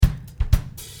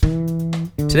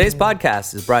Today's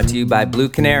podcast is brought to you by Blue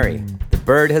Canary. The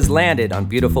bird has landed on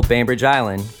beautiful Bainbridge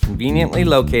Island, conveniently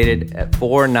located at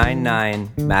 499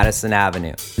 Madison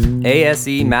Avenue.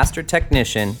 ASE Master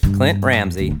Technician Clint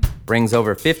Ramsey brings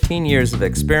over 15 years of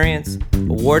experience,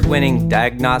 award-winning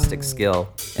diagnostic skill,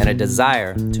 and a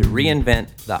desire to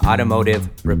reinvent the automotive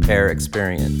repair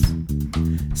experience.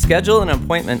 Schedule an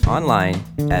appointment online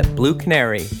at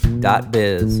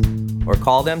bluecanary.biz or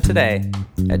call them today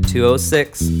at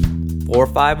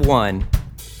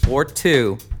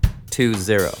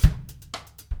 206-451-4220.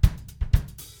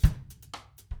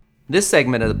 This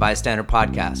segment of the Bystander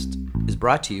Podcast is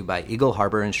brought to you by Eagle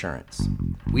Harbor Insurance.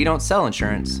 We don't sell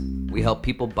insurance, we help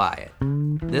people buy it.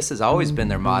 This has always been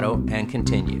their motto and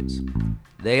continues.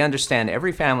 They understand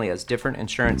every family has different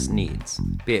insurance needs,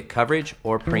 be it coverage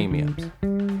or premiums.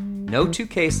 No two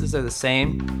cases are the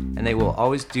same, and they will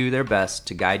always do their best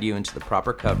to guide you into the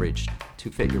proper coverage to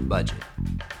fit your budget.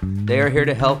 They are here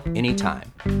to help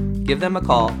anytime. Give them a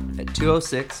call at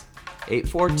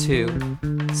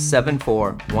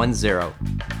 206-842-7410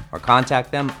 or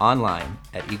contact them online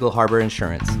at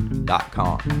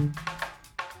eagleharborinsurance.com.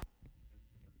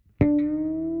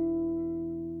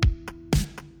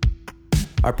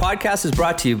 Our podcast is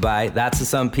brought to you by That's a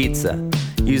Some Pizza.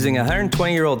 Using a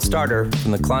 120-year-old starter from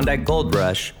the Klondike Gold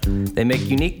Rush, they make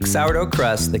unique sourdough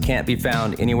crusts that can't be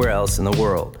found anywhere else in the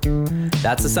world.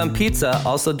 That's a Some Pizza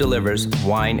also delivers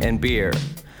wine and beer.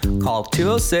 Call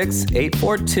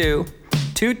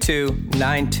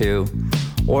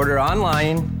 206-842-2292. Order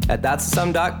online at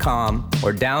that'sasome.com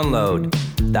or download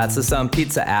That's a Some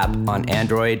Pizza app on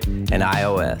Android and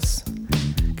iOS.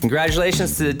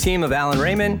 Congratulations to the team of Alan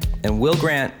Raymond and Will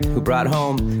Grant, who brought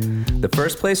home the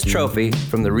first place trophy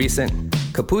from the recent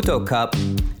Caputo Cup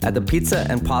at the Pizza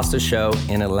and Pasta Show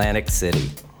in Atlantic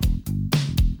City.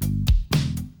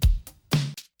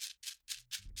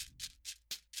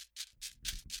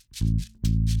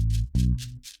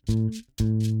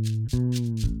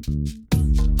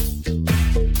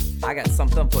 I got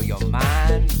something for your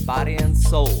mind, body, and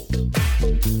soul.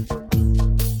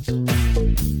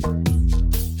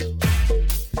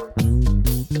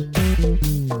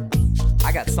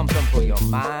 I got something for your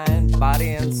mind,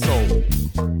 body, and soul.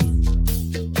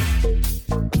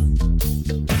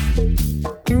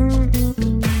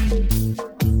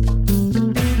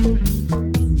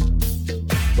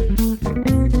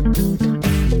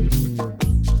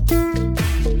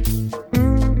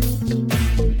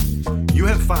 You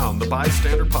have found the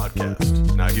Bystander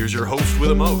Podcast. Now here's your host with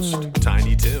the most,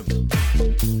 Tiny Tim.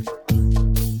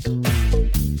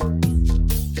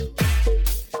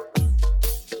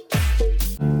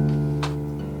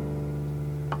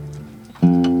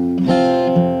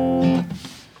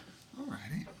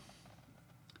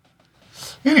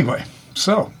 Anyway,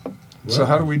 so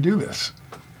how do we do this?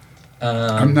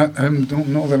 I don't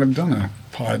know that I've done a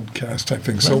podcast type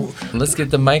thing. So let's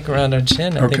get the mic around our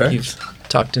chin. I think you've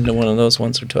talked into one of those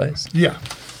once or twice. Yeah.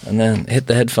 And then hit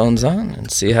the headphones on and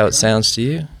see how it sounds to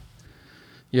you.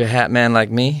 You're a hat man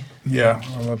like me. Yeah,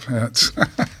 I love hats. I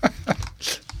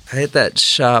hit that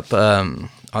shop on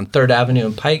 3rd Avenue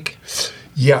and Pike.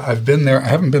 Yeah, I've been there. I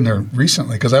haven't been there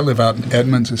recently because I live out in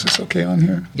Edmonds. Is this okay on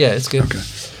here? Yeah, it's good. Okay.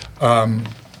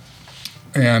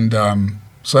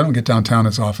 So I don't get downtown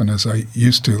as often as I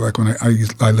used to. Like when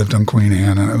I lived on Queen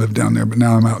Anne and I lived down there, but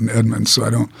now I'm out in Edmonds, so I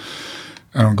don't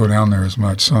go down there as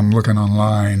much. So I'm looking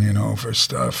online, for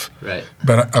stuff. Right.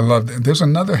 But I love it. There's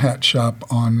another hat shop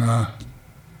on, I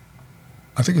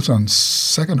think it's on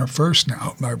 2nd or 1st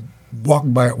now. I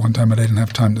walked by it one time, but I didn't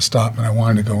have time to stop, and I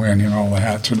wanted to go in. All the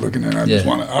hats are looking in. I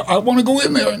want to go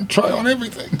in there and try on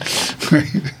everything.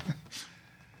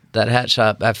 That hat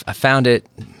shop, I found it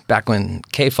back when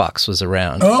K-Fox was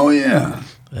around. Oh, yeah.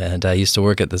 And I used to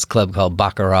work at this club called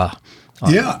Baccarat.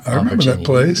 I remember Virginia. that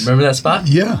place. Remember that spot?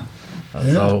 Yeah.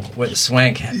 So with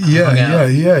Swank. Yeah.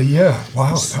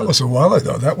 Wow, that was a while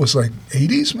ago. That was like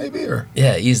 80s maybe? Or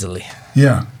Yeah, easily.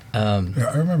 Yeah. I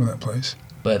remember that place.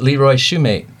 But Leroy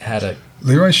Shoemate had a...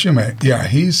 Leroy Shoemate. Yeah,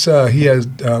 he has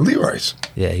Leroy's.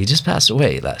 Yeah, he just passed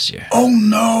away last year. Oh,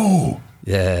 no.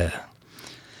 Yeah.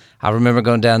 I remember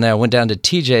going down there. I went down to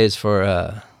TJ's for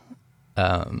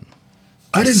I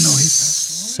didn't know he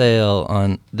sale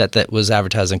on that was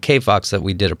advertised on K-Fox that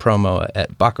we did a promo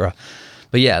at Baccarat.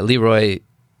 But yeah, Leroy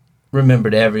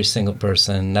remembered every single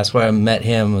person. That's where I met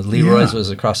him. Leroy's was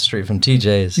across the street from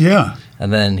TJ's. Yeah.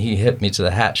 And then he hit me to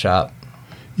the hat shop.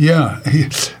 Yeah.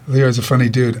 Leroy's a funny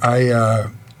dude.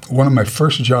 One of my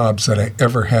first jobs that I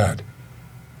ever had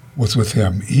was with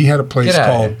him. He had a place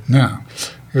called... Now,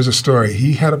 here's a story.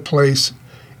 He had a place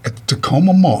at the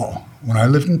Tacoma Mall when I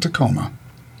lived in Tacoma,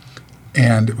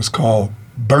 and it was called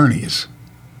Bernie's.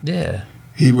 Yeah.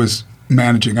 He was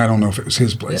managing. I don't know if it was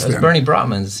his place Yeah, it was then. Bernie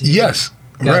Brotman's. Yes,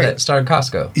 Guy right. that started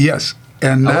Costco. Yes.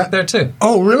 And I that, worked there too.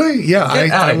 Oh, really? Yeah,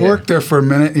 Get I outta here. worked there for a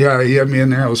minute. Yeah, he had me in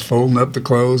there. I was folding up the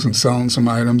clothes and selling some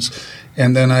items.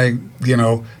 And then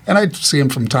and I'd see him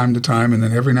from time to time. And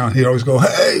then every now and then he'd always go,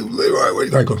 "Hey, Leroy."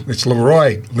 What? I go, "It's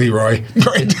Leroy.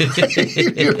 Right.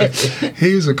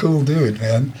 He was a cool dude,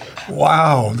 man.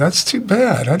 Wow, that's too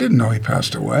bad. I didn't know he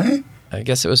passed away. I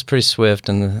guess it was pretty swift,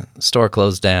 and the store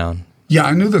closed down. Yeah,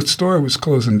 I knew the store was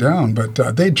closing down, but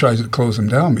they'd tried to close him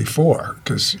down before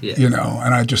because, and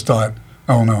I just thought,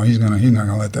 oh, no, he's not going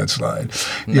to let that slide.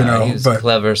 He was a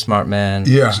clever, smart man,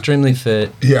 extremely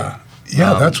fit. Yeah.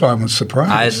 Yeah, that's why I was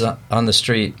surprised. Eyes on the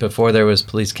street before there was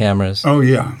police cameras. Oh,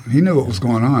 yeah. He knew what was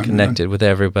going on. Connected with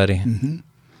everybody. Mm-hmm.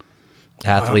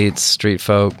 Athletes, street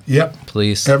folk,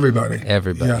 police. Everybody.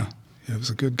 Everybody. Yeah. He was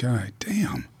a good guy.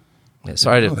 Damn. Yeah,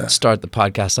 sorry to start the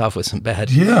podcast off with some bad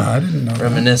I didn't know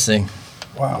reminiscing.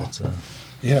 That. Wow. But,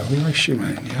 Leroy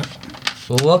Schumann,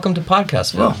 Well, welcome to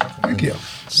Podcastville. Thank you.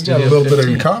 We got a little 15. Bit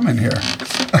in common here.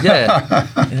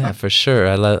 Yeah, for sure.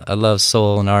 I love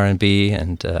soul and R&B,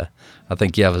 and I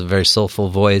think you have a very soulful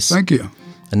voice. Thank you.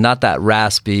 And not that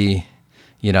raspy,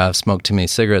 I've smoked too many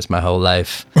cigarettes my whole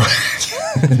life.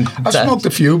 I've smoked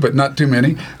a few, but not too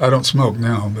many. I don't smoke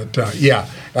now, but I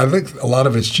think a lot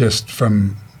of it's just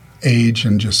from age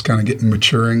and just kind of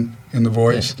maturing in the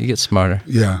voice. Yeah, you get smarter.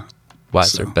 Yeah.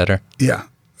 Wiser, better. Yeah.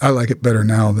 I like it better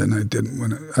now than I did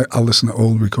when I listen to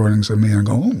old recordings of me and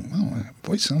I go, oh, my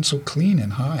voice sounds so clean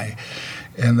and high.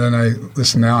 And then I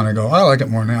listen now and I go, I like it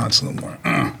more now. It's a little more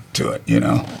to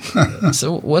it,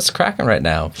 So what's cracking right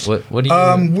now? What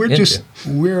are you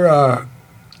into?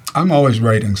 I'm always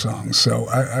writing songs. So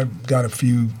I've got a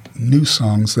few new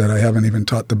songs that I haven't even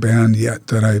taught the band yet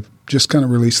that I've just kind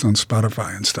of released on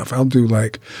Spotify and stuff. I'll do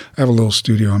I have a little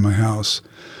studio in my house.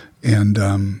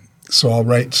 And so I'll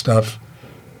write stuff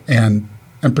and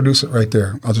produce it right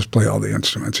there. I'll just play all the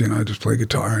instruments, I just play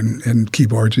guitar and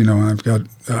keyboards, I've got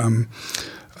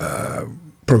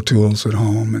Pro Tools at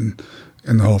home and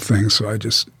the whole thing. So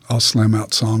I'll slam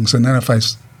out songs. And then if I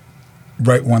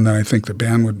write one that I think the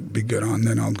band would be good on,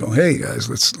 then I'll go, hey guys,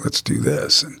 let's do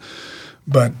this.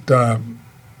 But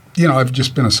I've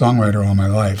just been a songwriter all my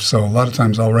life. So a lot of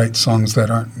times I'll write songs that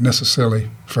aren't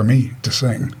necessarily for me to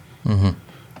sing. Mm-hmm.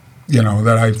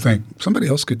 That I think somebody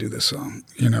else could do this song,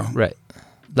 Right.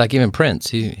 Like even Prince,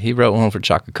 he wrote one for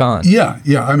Chaka Khan. Yeah.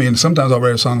 I mean, sometimes I'll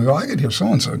write a song and go, I could hear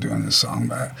so-and-so doing this song,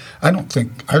 but I don't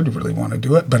think I'd really want to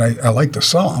do it, but I like the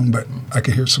song, but I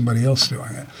could hear somebody else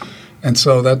doing it. And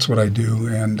so that's what I do.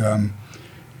 And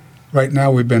right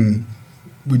now we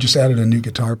just added a new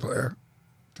guitar player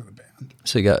to the band.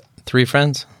 So you got 3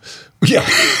 friends? Yeah.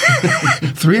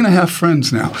 3.5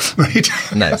 friends now. Right?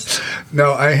 Nice.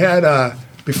 No, I had...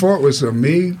 before it was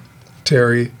me,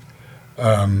 Terry,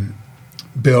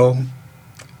 Bill,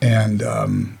 and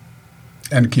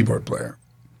a keyboard player.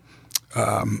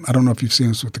 I don't know if you've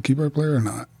seen us with the keyboard player or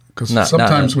not, because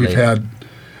sometimes we've had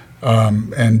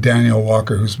and Daniel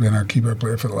Walker, who's been our keyboard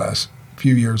player for the last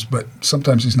few years, but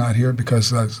sometimes he's not here because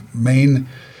his main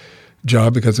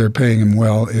job, because they're paying him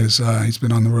well, is he's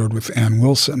been on the road with Ann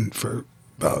Wilson for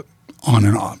about on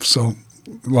and off. So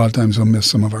a lot of times he'll miss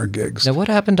some of our gigs. Now, what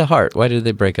happened to Heart? Why did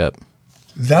they break up?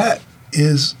 That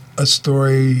is a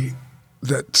story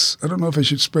that's, I don't know if I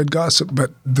should spread gossip,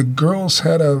 but the girls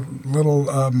had a little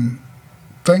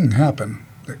thing happen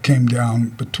that came down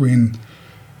between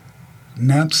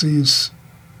Nancy's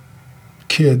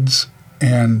kids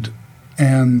and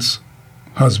Ann's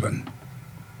husband.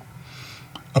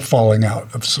 A falling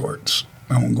out of sorts.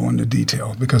 I won't go into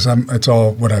detail because it's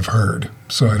all what I've heard,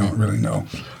 so I don't really know.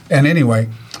 And anyway,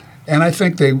 and I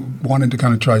think they wanted to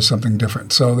kind of try something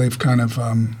different. So they've kind of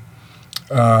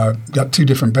got 2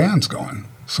 different bands going.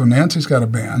 So Nancy's got a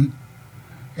band,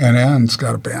 and Ann's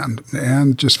got a band.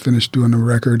 Ann just finished doing a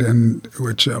record,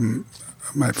 which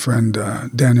my friend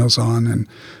Daniel's on, and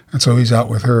so he's out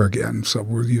with her again. So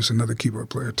we'll use another keyboard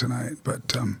player tonight.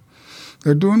 But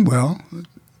they're doing well.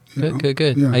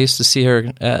 Good. Yeah. I used to see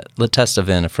her at La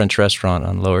Testavin, a French restaurant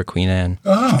on Lower Queen Anne.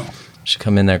 Oh. She'd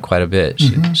come in there quite a bit.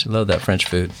 She loved that French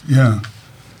food. Yeah.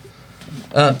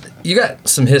 You got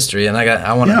some history, and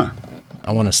I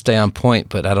want to stay on point,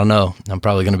 but I don't know. I'm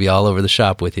probably going to be all over the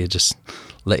shop with you. Just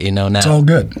let you know now. It's all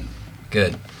good.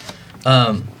 Good.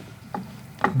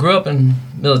 Grew up in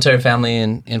military family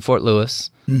in Fort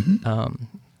Lewis. Mm-hmm.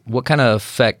 What kind of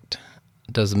effect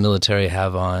does the military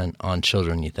have on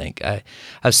children, you think?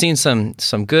 I've seen some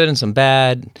good and some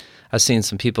bad. I've seen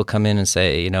some people come in and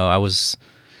say,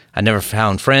 I never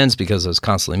found friends because I was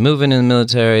constantly moving in the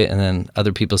military. And then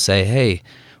other people say, hey,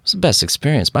 was the best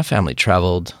experience. My family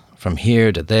traveled from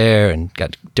here to there and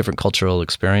got different cultural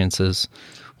experiences.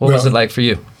 What was it like for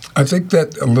you? I think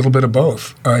that a little bit of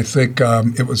both. I think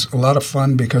it was a lot of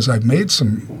fun because I've made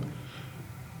some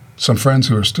friends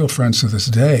who are still friends to this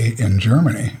day in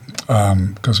Germany,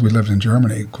 because we lived in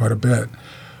Germany quite a bit.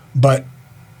 But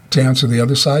to answer the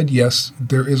other side, yes,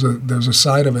 there's a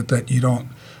side of it that you don't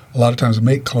a lot of times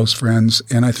make close friends.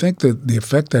 And I think that the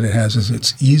effect that it has is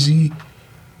it's easy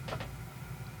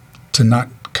to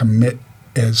not commit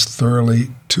as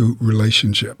thoroughly to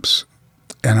relationships.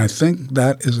 And I think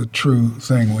that is a true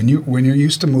thing. When you're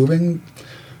used to moving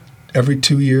every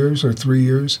 2 years or 3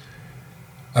 years,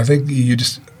 I think you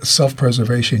just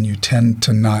self-preservation, you tend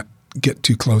to not get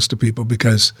too close to people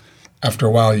because after a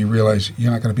while you realize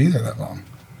you're not going to be there that long.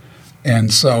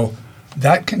 And so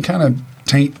that can kind of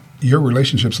taint your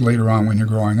relationships later on when you're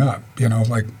growing up.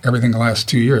 Like everything the last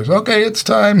 2 years. Okay, it's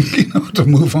time, to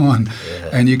move on. Yeah.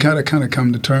 And you kind of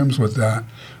come to terms with that.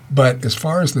 But as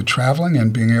far as the traveling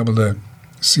and being able to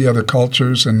see other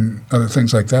cultures and other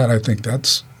things like that, I think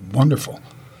that's wonderful.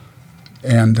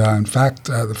 And in fact,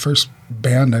 the first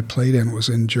band I played in was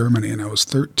in Germany, and I was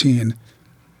 13.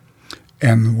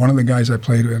 And one of the guys I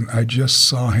played in, I just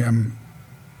saw him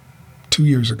 2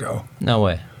 years ago. No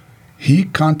way. He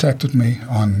contacted me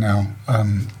on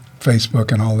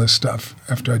Facebook and all this stuff.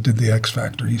 After I did the X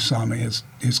Factor, he saw me,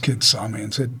 his kids saw me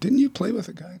and said, "Didn't you play with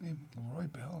a guy named Leroy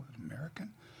Bell, an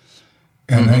American?"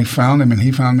 And then he found him, and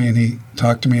he found me, and he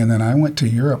talked to me. And then I went to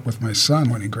Europe with my son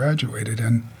when he graduated,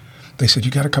 and they said, "You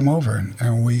got to come over,"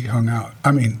 and we hung out.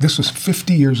 I mean, this was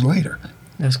 50 years later.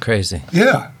 That's crazy.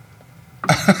 Yeah.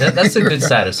 That's a good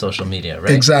side of social media, right?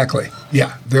 Exactly.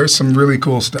 Yeah, there's some really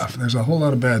cool stuff. There's a whole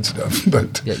lot of bad stuff,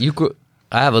 but yeah,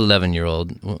 I have an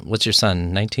 11-year-old. What's your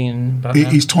son? 19?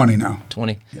 He's 20 now.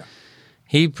 20. Yeah.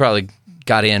 He probably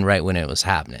got in right when it was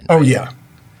happening. Oh right?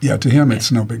 yeah. To him,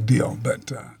 it's no big deal.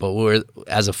 But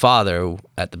as a father,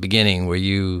 at the beginning, were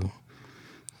you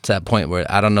to that point where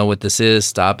I don't know what this is,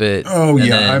 stop it? Oh, and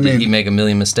yeah. Did he make a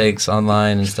million mistakes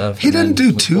online and stuff? He didn't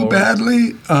do too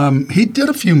badly. He did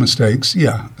a few mistakes,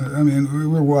 yeah. I mean, we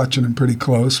were watching him pretty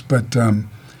close, but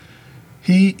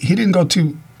he didn't go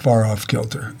too far off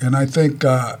kilter. And I think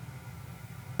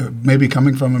maybe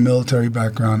coming from a military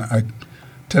background, I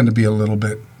tend to be a little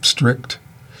bit strict.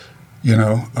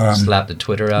 Slap the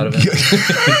Twitter out of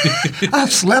it? I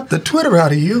slapped the Twitter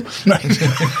out of you.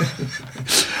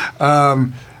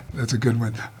 That's a good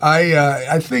one.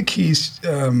 I think he's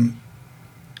and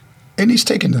he's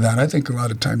taken to that. I think a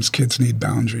lot of times kids need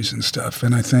boundaries and stuff,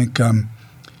 and I think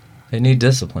they need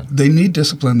discipline. They need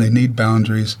discipline. They need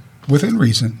boundaries within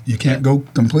reason. You can't go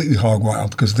completely hog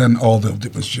wild because then all they'll do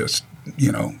is just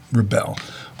rebel.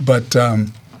 But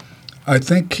I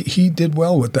think he did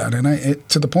well with that, and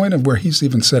to the point of where he's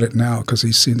even said it now because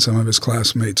he's seen some of his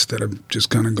classmates that have just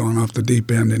kind of gone off the deep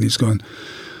end, and he's going,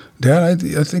 "Dad,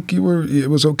 I think it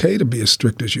was okay to be as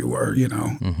strict as you were,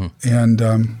 Mm-hmm. And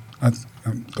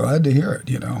I'm glad to hear it.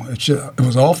 It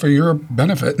was all for your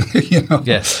benefit.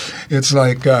 Yes, it's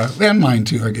like and mine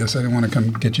too. I guess I didn't want to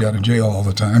come get you out of jail all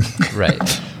the time.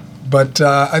 Right. But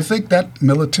I think that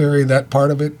military, that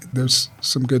part of it, there's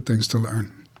some good things to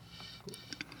learn.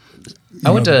 I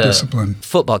went to discipline.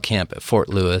 Football camp at Fort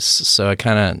Lewis, so I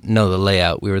kind of know the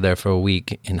layout. We were there for a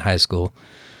week in high school.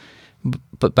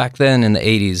 But back then in the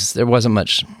 80s, there wasn't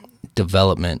much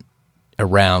development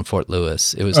around Fort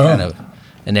Lewis. It was kind of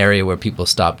an area where people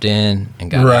stopped in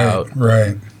and got out.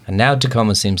 Right. And now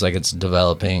Tacoma seems like it's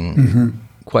developing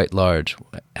quite large.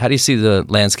 How do you see the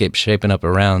landscape shaping up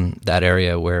around that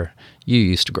area where you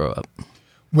used to grow up?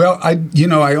 Well, I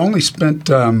only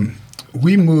spent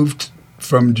we moved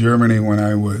from Germany when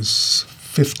I was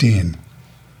 15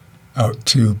 out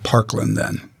to Parkland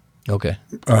then. Okay.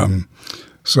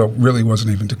 So it really wasn't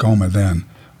even Tacoma then.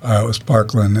 It was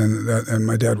Parkland, and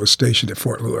my dad was stationed at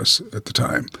Fort Lewis at the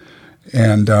time.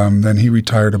 And then he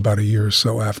retired about a year or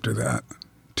so after that,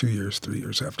 2 years, 3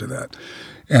 years after that.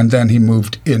 And then he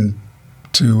moved in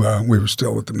to, we were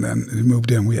still with him then. He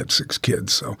moved in, we had 6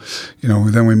 kids. So,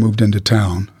 then we moved into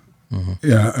town,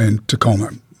 in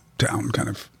Tacoma town kind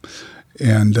of.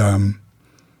 And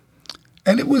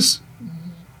it was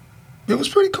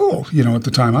pretty cool, at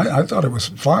the time. I thought it was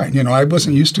fine. I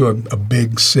wasn't used to a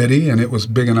big city, and it was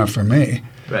big enough for me.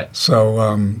 Right. So,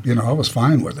 I was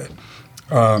fine with it.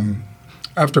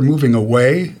 After moving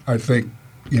away, I think,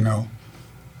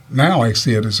 now I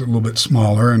see it as a little bit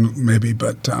smaller and maybe,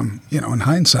 but, in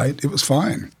hindsight, it was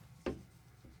fine.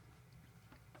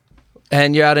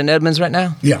 And you're out in Edmonds right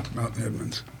now? Yeah, out in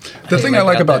Edmonds. The thing I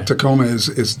like about Tacoma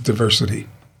is diversity.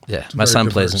 Yeah, my son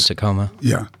plays in Tacoma.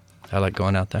 Yeah. I like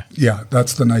going out there. Yeah,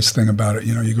 that's the nice thing about it.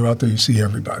 You go out there, you see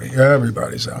everybody.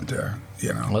 Everybody's out there,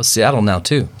 Well, Seattle now,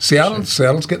 too.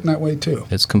 Seattle's getting that way, too.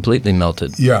 It's completely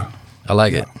melted. Yeah. I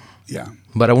like it. Yeah.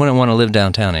 But I wouldn't want to live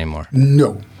downtown anymore.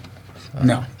 No.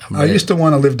 I used to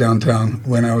want to live downtown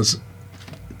when I was,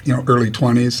 early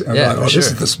 20s. I thought, this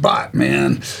is the spot,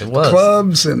 man. It was.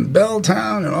 Clubs and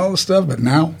Belltown and all the stuff. But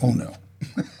now, oh, no.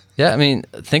 Yeah, I mean,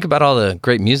 think about all the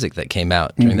great music that came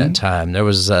out during that time. There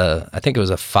was, I think it was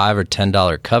a $5 or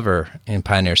 $10 cover in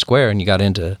Pioneer Square, and you got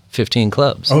into 15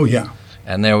 clubs. Oh, yeah.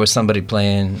 And there was somebody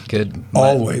playing good.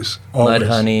 Always.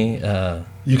 Mudhoney.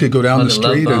 You could go down the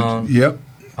street and, you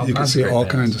could see all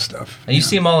kinds of stuff. And you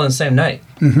see them all in the same night.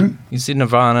 Mm-hmm. You see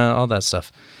Nirvana, all that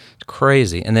stuff. It's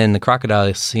crazy. And then the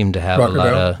Crocodiles seemed to have a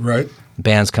lot of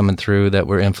bands coming through that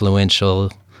were influential,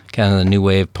 kind of the new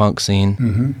wave punk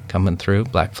scene coming through,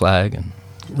 Black Flag and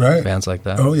bands like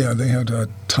that. Oh, yeah, they had a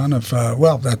ton of,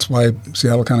 that's why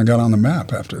Seattle kind of got on the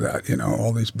map after that.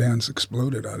 All these bands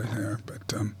exploded out of there.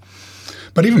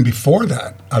 But even before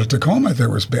that, out of Tacoma, there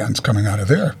was bands coming out of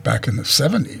there back in the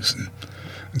 70s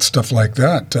and stuff like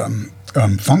that,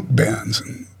 funk bands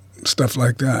and stuff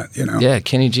like that, Yeah,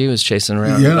 Kenny G was chasing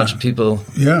around a bunch of people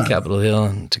in Capitol Hill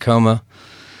and Tacoma.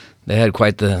 They had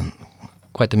quite the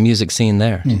music scene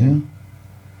there. Mm-hmm.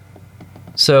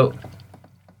 So,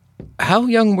 how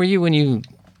young were you when you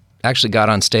actually got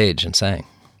on stage and sang?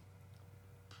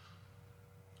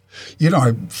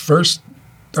 I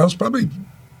was probably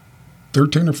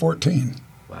 13 or 14.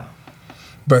 Wow.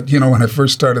 But, when I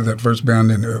first started that first band,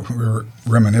 and we were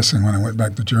reminiscing when I went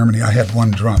back to Germany, I had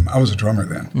one drum. I was a drummer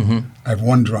then. Mm-hmm. I had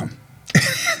one drum.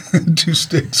 2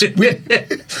 sticks. We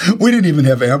didn't even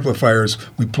have amplifiers.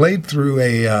 We played through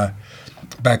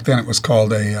back then it was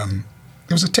called it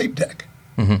was a tape deck.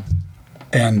 Mm-hmm.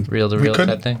 And reel-to-reel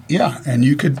type thing? Yeah, and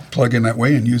you could plug in that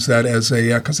way and use that as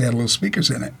because they had little speakers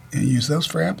in it, and use those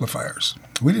for amplifiers.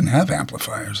 We didn't have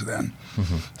amplifiers then.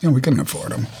 Mm-hmm. We couldn't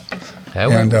afford them. I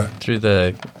went through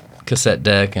the cassette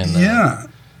deck and the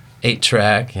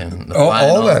 8-track and the vinyl.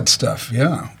 All that stuff,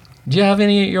 yeah. Do you have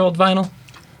any of your old vinyl?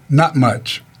 Not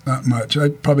much. I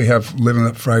probably have Living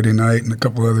Up Friday Night and a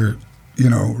couple other,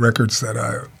 records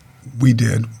that we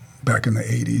did back in the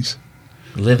 80s.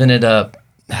 Living It Up.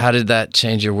 How did that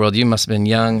change your world? You must have been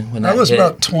young when that hit. I was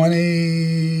about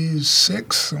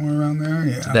 26, somewhere around there,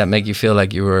 yeah. Did that make you feel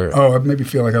like you were... Oh, it made me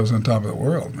feel like I was on top of the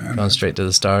world, man. Going straight to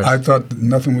the stars. I thought that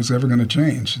nothing was ever going to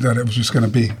change, that it was just going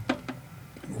to be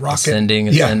rocket. Ascending.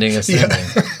 Yeah. And then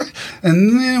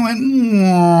it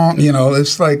went,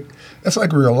 it's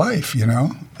like real life,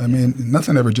 I mean,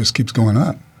 nothing ever just keeps going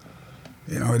up.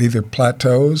 It either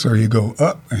plateaus or you go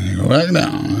up and you go back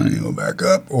down and you go back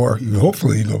up, or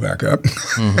hopefully you go back up.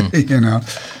 Mm-hmm.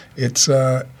 It's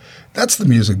that's the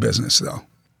music business, though.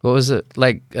 What was it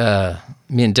like?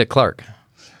 Me and Dick Clark.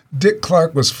 Dick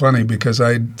Clark was funny because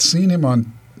I'd seen him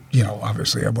on,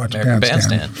 obviously I watched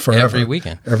Bandstand forever,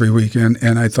 every weekend,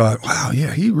 and I thought, wow,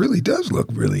 yeah, he really does look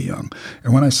really young.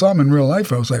 And when I saw him in real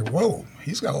life, I was like, whoa.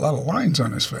 He's got a lot of lines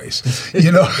on his face, his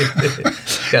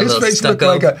face looked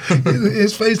like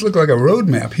a road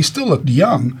map. He still looked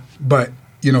young, but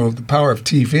the power of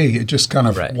TV, it just kind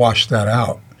of washed that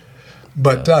out.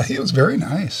 But he was very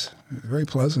nice, very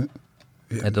pleasant.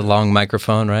 Yeah. Had the long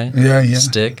microphone, right? Yeah.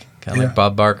 Stick, kind of like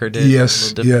Bob Barker did.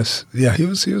 Yes. Yeah, he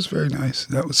was very nice.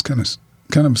 That was kind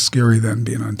of scary then,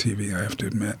 being on TV, I have to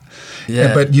admit.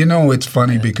 Yeah. But it's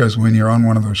funny because when you're on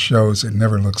one of those shows, it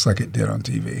never looks like it did on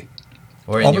TV.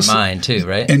 Or in your mind, too,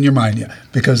 right? In your mind, yeah.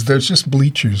 Because there's just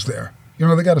bleachers there.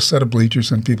 They got a set of bleachers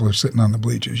and people are sitting on the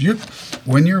bleachers.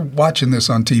 When you're watching this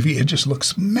on TV, it just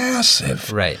looks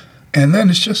massive. Right. And then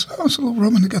it's just, it's a little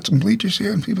room and they got some bleachers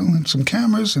here and people and some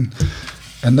cameras and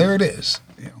there it is.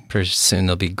 Pretty soon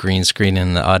there'll be green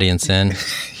screening the audience in.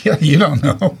 Yeah, you don't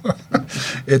know.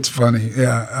 It's funny.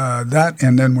 Yeah, that,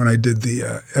 and then when I did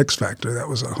the X Factor, that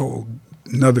was a whole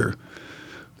another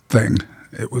thing.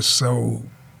 It was so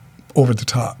over the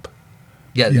top.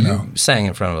 Yeah, you sang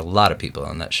in front of a lot of people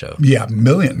on that show. Yeah,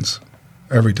 millions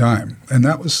every time, and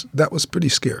that was pretty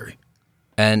scary.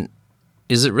 And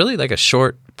is it really like a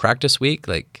short practice week?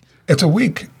 Like it's a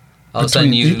week. All of a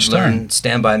sudden you learn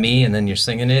 "Stand by Me" and then you're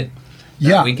singing it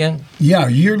that weekend? Yeah,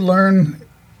 you learn,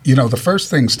 the first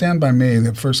thing, "Stand by Me,"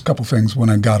 the first couple things when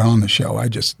I got on the show, I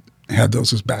just had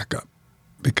those as backup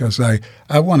because I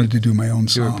wanted to do my own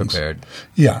songs. You were prepared.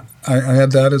 Yeah, I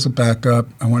had that as a backup.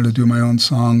 I wanted to do my own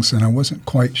songs, and I wasn't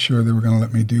quite sure they were going to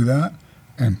let me do that,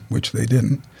 and which they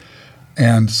didn't.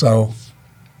 And so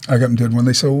I got them did when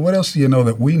they said, well, what else do you know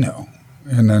that we know?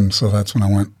 And then so that's when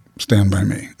I went, "Stand by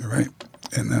Me," right?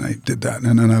 And then I did that,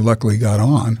 and then I luckily got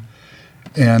on.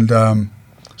 And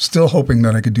still hoping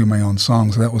that I could do my own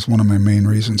songs. That was one of my main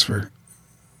reasons for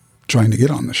trying to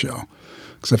get on the show.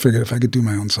 Because I figured if I could do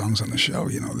my own songs on the show,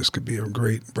 this could be a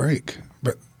great break.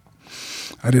 But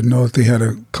I didn't know if they had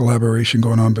a collaboration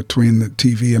going on between the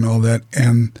TV and all that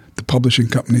and the publishing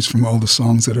companies from all the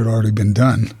songs that had already been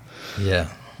done. Yeah.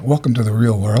 Welcome to the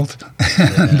real world.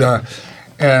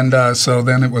 And so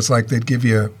then it was like they'd give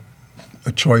you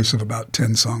a choice of about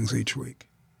 10 songs each week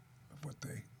of what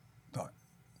they thought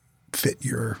fit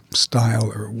your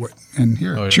style or what. And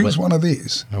here, Or choose one of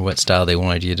these. Or what style they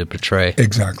wanted you to portray.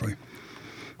 Exactly.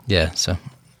 Yeah, so...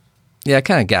 Yeah, I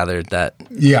kind of gathered that.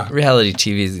 Yeah. Reality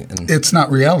TV. And it's not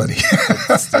reality.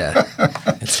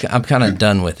 I'm kind of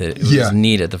done with it. It was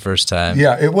neat at the first time.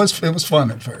 Yeah, it was fun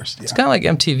at first. Yeah. It's kind of like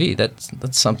MTV.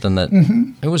 That's something that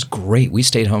it was great. We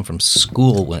stayed home from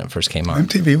school when it first came on.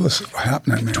 MTV was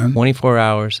happening, man. 24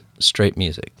 hours straight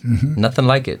music. Nothing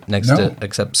like it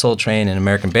except Soul Train and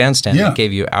American Bandstand. Yeah. That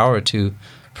gave you an hour or two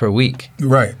per week.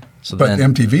 Right. So but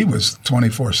then, MTV was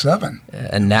 24/7.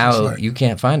 And now you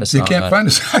can't find a song. You can't find a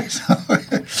song.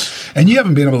 And you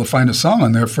haven't been able to find a song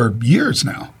on there for years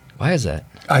now. Why is that?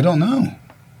 I don't know.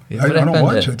 I don't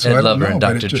watch it, so Ed I don't Lover know. and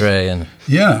Dr. Dre and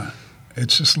yeah,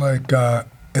 it's just like at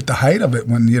the height of it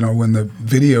when the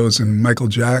videos and Michael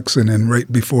Jackson and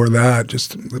right before that,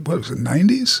 just what was it,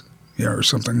 90s? Yeah, or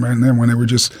something right then when they were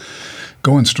just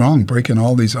going strong, breaking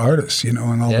all these artists, and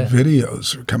all the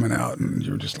videos were coming out, and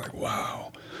you were just like, wow.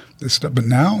 This stuff, but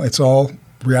now it's all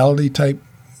reality type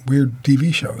weird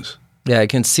TV shows. Yeah, I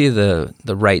can see the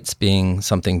rights being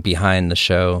something behind the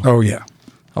show. Oh yeah,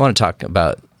 I want to talk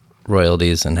about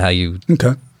royalties and how you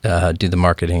do the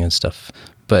marketing and stuff.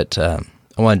 But I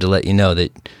wanted to let you know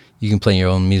that you can play your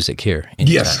own music here.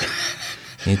 Anytime. Yes,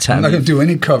 anytime I'm not going to do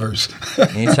any covers.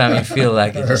 Anytime you feel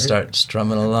like it, just start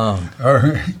strumming along. All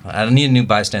right. I need a new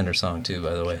Bystander song too,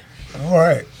 by the way. All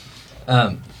right.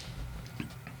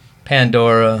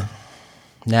 Pandora,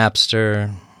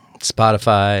 Napster,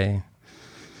 Spotify,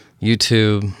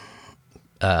 YouTube,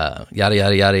 yada,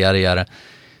 yada, yada, yada, yada.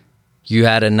 You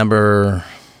had a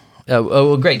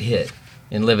great hit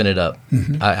in Living It Up.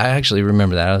 I actually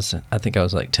remember that. I think I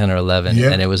was like 10 or 11,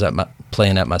 and it was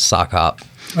playing at my sock hop.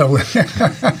 Oh.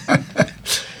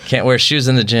 Can't wear shoes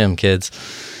in the gym, kids.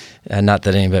 Not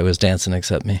that anybody was dancing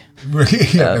except me.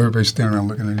 Everybody's standing around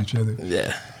looking at each other.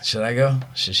 Yeah. Should I go?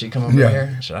 Should she come over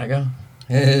here? Should I go?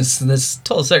 It's this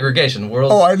total segregation.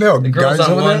 I know. The girls Guys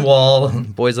on over one there? wall,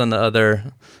 boys on the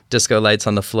other, disco lights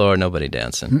on the floor, nobody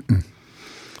dancing.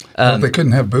 Well, they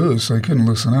couldn't have booze, so they couldn't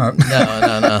loosen up.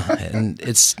 No. And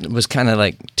it was kind of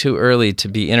like too early to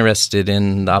be interested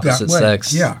in the opposite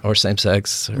sex or same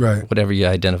sex or whatever you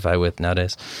identify with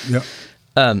nowadays. Yeah.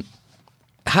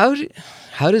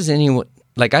 How does anyone,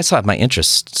 like I saw my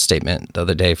interest statement the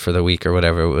other day for the week or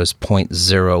whatever, it was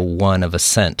 0.01 of a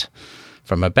cent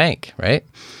from a bank, right?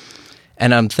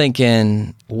 And I'm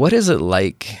thinking, what is it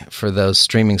like for those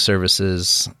streaming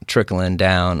services trickling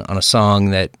down on a song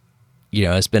that,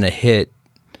 has been a hit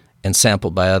and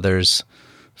sampled by others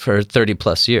for 30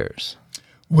 plus years?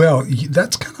 Well,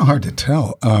 that's kind of hard to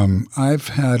tell. I've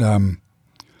had,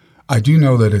 I do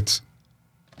know that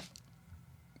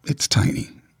it's tiny.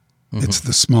 It's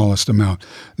the smallest amount.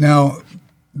 Now,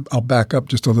 I'll back up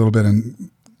just a little bit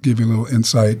and give you a little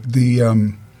insight.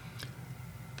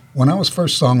 When I was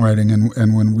first songwriting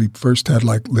and when we first had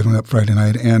like Living Up Friday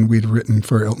Night, and we'd written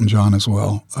for Elton John as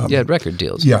well. You had record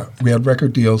deals. Yeah, we had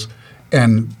record deals.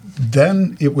 And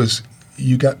then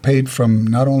you got paid from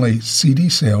not only CD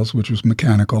sales, which was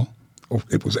mechanical,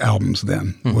 it was albums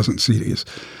then, it wasn't CDs,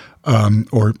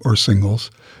 or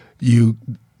singles.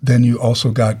 Then you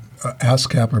also got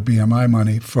ASCAP or BMI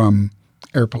money from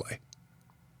airplay.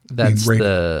 That's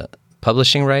the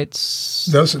publishing rights?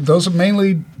 Those are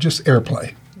mainly just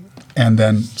airplay and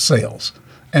then sales.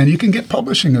 And you can get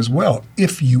publishing as well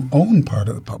if you own part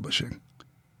of the publishing.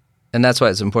 And that's why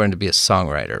it's important to be a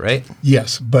songwriter, right?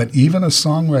 Yes, but even a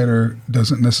songwriter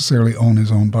doesn't necessarily own his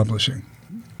own publishing.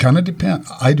 Kind of depend.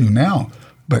 I do now,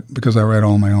 but because I write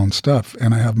all my own stuff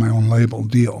and I have my own label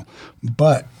deal.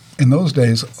 But in those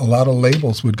days, a lot of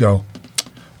labels would go,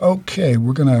 okay,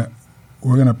 we're gonna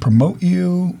promote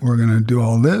you, we're gonna do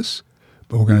all this,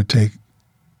 but we're gonna take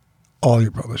all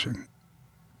your publishing,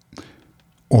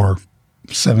 or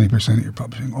 70% of your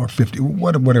publishing, or 50,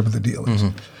 whatever the deal is.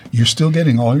 You're still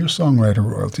getting all your songwriter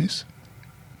royalties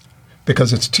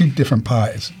because it's two different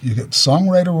pies. You get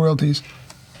songwriter royalties,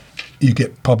 you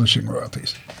get publishing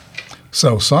royalties.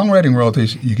 So songwriting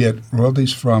royalties, you get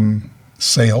royalties from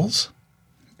sales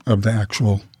of the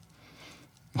actual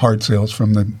hard sales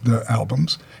from the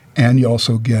albums, and you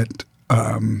also get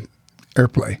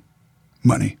airplay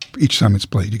money. Each time it's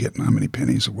played, you get how many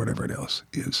pennies or whatever it else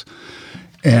is.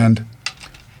 And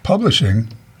publishing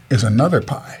is another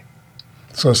pie.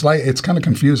 So it's kind of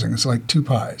confusing. It's like two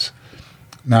pies.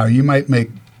 Now, you might make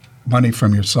money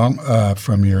from your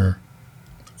from your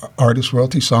artist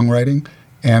royalty, songwriting,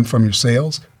 and from your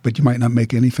sales, but you might not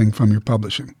make anything from your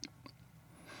publishing.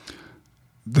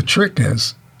 The trick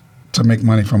is to make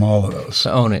money from all of those.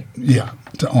 To own it. Yeah,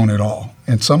 to own it all.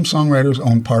 And some songwriters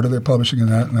own part of their publishing and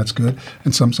that's good.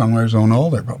 And some songwriters own all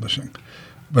their publishing.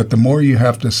 But the more you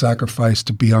have to sacrifice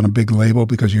to be on a big label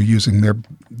because you're using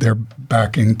their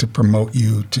backing to promote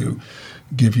you, to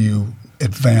give you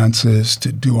advances,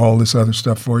 to do all this other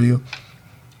stuff for you,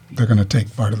 they're going to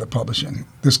take part of the publishing.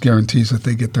 This guarantees that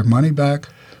they get their money back,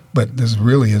 but this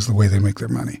really is the way they make their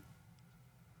money.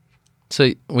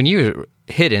 So when you were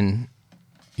hidden,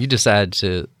 you decided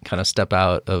to kind of step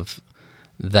out of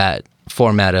that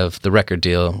format of the record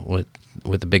deal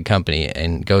with the big company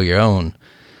and go your own.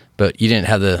 But you didn't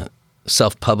have the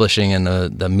self-publishing and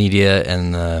the media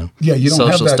and the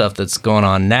social stuff that's going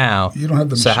on now. You don't have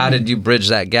the So machine. how did you bridge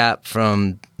that gap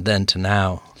from then to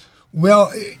now?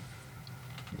 Well,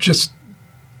 just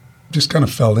kind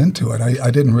of fell into it.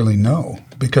 I didn't really know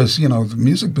because, the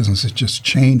music business has just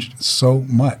changed so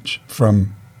much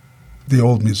from the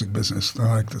old music business,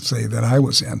 I like to say, that I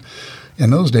was in.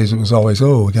 In those days, it was always,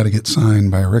 we got to get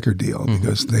signed by a record deal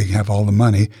because they have all the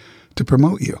money to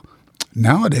promote you.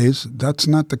 Nowadays, that's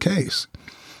not the case.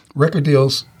 Record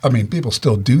deals, people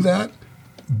still do that,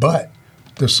 but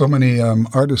there's so many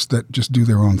artists that just do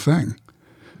their own thing,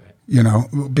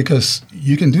 because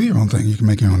you can do your own thing. You can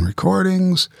make your own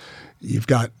recordings. We've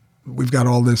got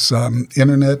all this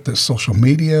internet, this social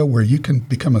media where you can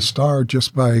become a star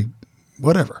just by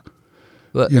whatever.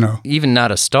 Well, even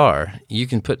not a star, you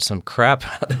can put some crap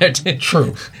out there too.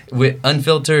 True. With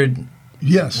unfiltered,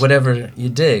 yes, whatever you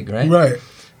dig, right? Right.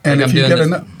 And Like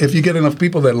if you get enough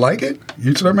people that like it,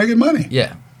 you start making money.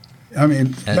 Yeah.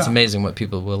 And it's amazing what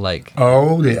people will like.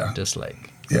 Oh, yeah.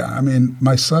 Dislike. Yeah.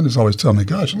 My son is always telling me,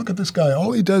 gosh, look at this guy.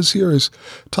 All he does here is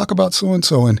talk about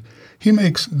so-and-so, and he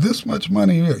makes this much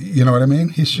money. You know what I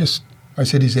mean? I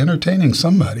said he's entertaining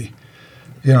somebody.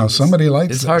 Somebody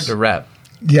likes It's this. hard to wrap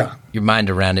your mind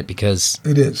around it because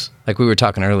it is. Like we were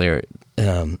talking earlier,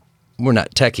 we're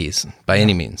not techies by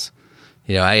any means.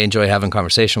 I enjoy having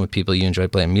conversation with people. You enjoy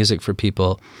playing music for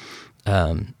people.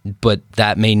 But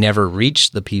that may never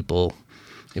reach the people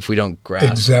if we don't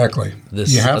grasp exactly.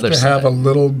 This you have other to side. have a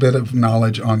little bit of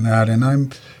knowledge on that. And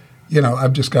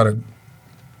I've just got a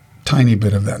tiny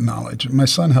bit of that knowledge. My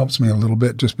son helps me a little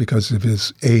bit just because of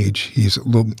his age. He's a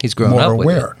little grown more up with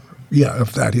aware. it. Yeah,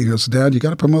 of that. He goes, Dad, you got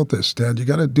to promote this. Dad, you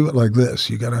got to do it like this.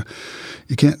 You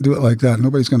can't do it like that.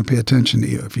 Nobody's going to pay attention to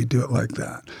you if you do it like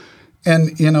that.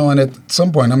 And, and at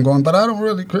some point I'm going, but I don't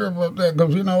really care about that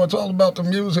because, it's all about the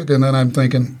music. And then I'm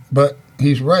thinking, but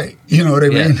he's right. You know what I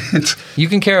mean? You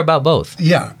can care about both.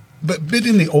 Yeah. But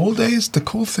in the old days, the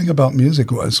cool thing about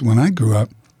music was when I grew up,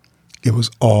 it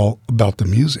was all about the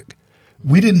music.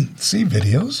 We didn't see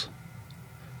videos.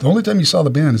 The only time you saw the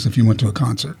band is if you went to a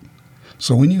concert.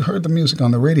 So when you heard the music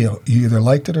on the radio, you either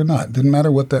liked it or not. It didn't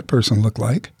matter what that person looked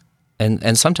like.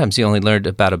 And sometimes you only learned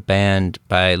about a band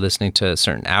by listening to a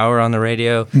certain hour on the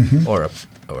radio or a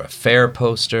fair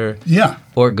poster. Yeah.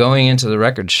 Or going into the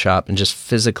record shop and just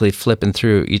physically flipping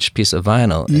through each piece of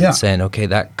vinyl and saying, okay,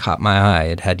 that caught my eye.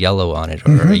 It had yellow on it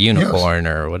or a unicorn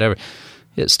or whatever.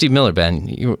 Yeah, Steve Miller Band,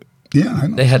 I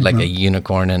know. they had like a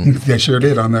unicorn and they sure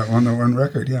did on that one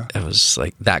record, yeah. it was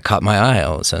like, that caught my eye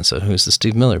all of a sudden. So who's the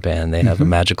Steve Miller Band? They have a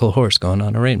magical horse going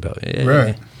on a rainbow. Yeah.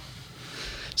 Right.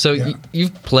 So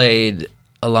you've played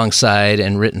alongside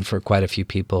and written for quite a few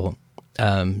people.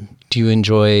 Do you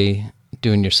enjoy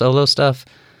doing your solo stuff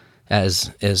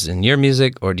as in your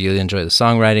music, or do you enjoy the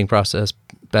songwriting process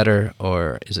better,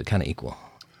 or is it kind of equal?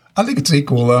 I think it's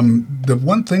equal. The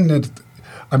one thing that,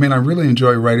 I really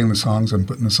enjoy writing the songs and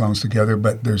putting the songs together,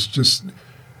 but there's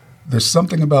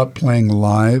something about playing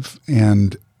live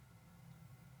and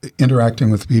interacting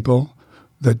with people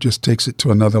that just takes it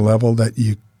to another level that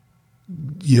it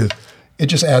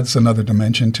just adds another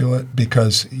dimension to it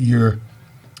because you're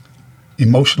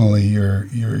emotionally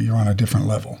on a different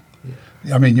level.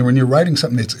 Yeah. When you're writing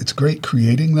something, it's great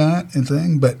creating that and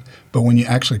thing, but when you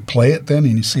actually play it then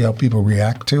and you see how people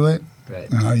react to it,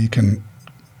 right. You can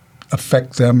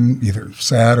affect them either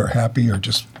sad or happy or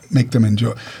just make them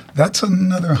enjoy. That's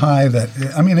another high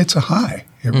it's a high.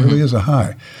 It really is a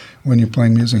high. When you're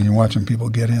playing music and you're watching people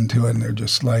get into it and they're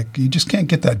just like, you just can't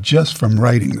get that just from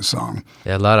writing the song.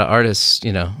 Yeah, a lot of artists,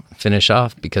 finish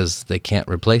off because they can't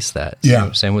replace that.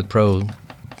 Yeah. Same with pro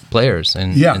players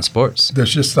in sports.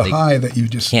 There's just the high that you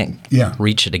just can't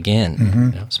reach it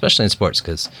again, especially in sports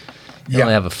because you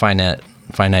only have a finite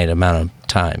amount of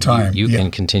time. You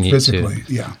can continue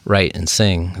to write and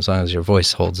sing as long as your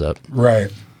voice holds up.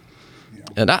 Right.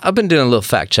 And I've been doing a little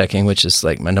fact checking, which is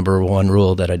like my number one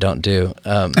rule that I don't do.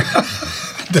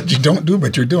 That you don't do,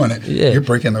 but you're doing it. Yeah. You're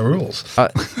breaking the rules. I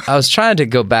was trying to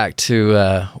go back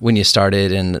to when you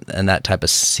started and that type of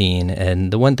scene.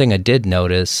 And the one thing I did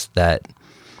notice that,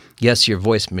 yes, your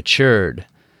voice matured,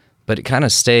 but it kind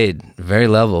of stayed very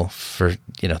level for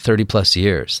 30 plus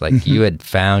years. Like you had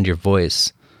found your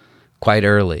voice quite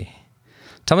early.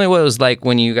 Tell me what it was like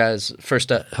when you guys first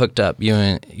hooked up, you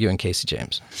and Casey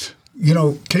James.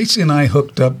 Casey and I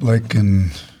hooked up like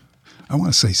in, I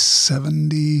want to say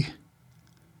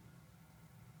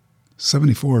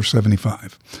 74 or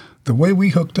 75. The way we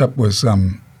hooked up was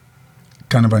kind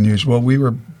of unusual. We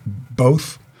were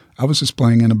both, I was just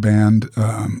playing in a band,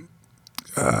 and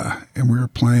we were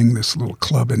playing this little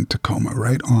club in Tacoma,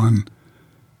 right on,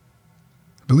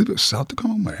 I believe it was South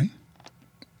Tacoma Way.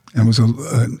 And it was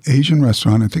an Asian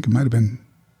restaurant. I think it might have been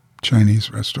Chinese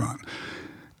restaurant.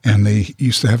 And they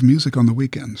used to have music on the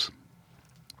weekends.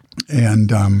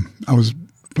 And I was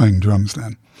playing drums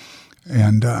then.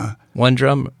 And one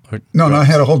drum? No, I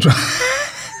had a whole drum.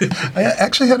 I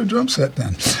actually had a drum set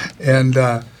then. And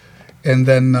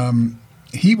then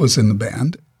he was in the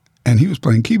band, and he was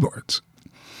playing keyboards.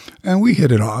 And we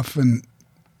hit it off, and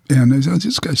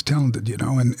this guy's talented,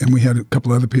 And we had a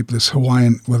couple other people, this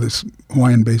Hawaiian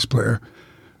bass player,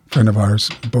 friend of ours,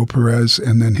 Bo Perez,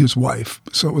 and then his wife.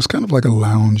 So it was kind of like a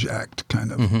lounge act,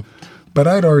 kind of. Mm-hmm. But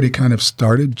I'd already kind of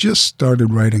started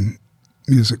writing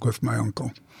music with my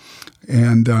uncle.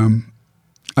 And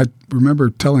I remember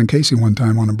telling Casey one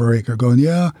time on a break, I go,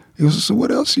 yeah. He goes, so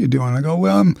what else are you doing? I go,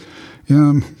 well,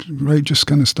 I'm just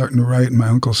kind of starting to write, and my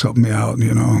uncle's helping me out.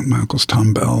 My uncle's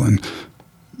Tom Bell, and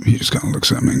he just kind of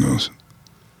looks at me and goes,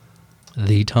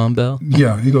 the Tom Bell?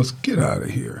 Yeah. He goes, get out of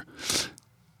here.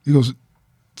 He goes,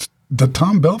 the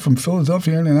Tom Bell from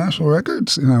Philadelphia International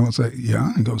Records? And I was like,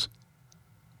 yeah. He goes,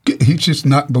 he's just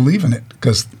not believing it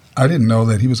because I didn't know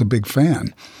that he was a big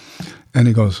fan. And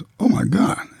he goes, oh, my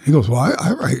God. He goes, well,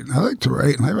 I write. I like to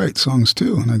write, and I write songs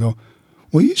too. And I go,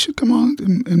 well, you should come on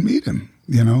and meet him,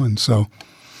 And so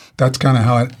that's kind of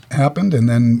how it happened. And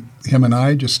then him and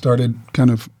I just started kind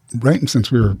of writing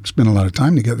since we were spending a lot of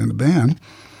time together in the band.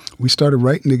 We started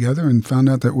writing together and found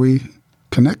out that we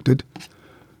connected.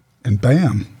 And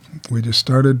bam, we just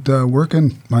started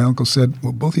working. My uncle said,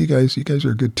 well, both of you guys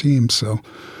are a good team, so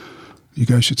you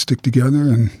guys should stick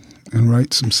together and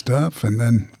write some stuff. And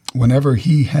then whenever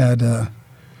he had,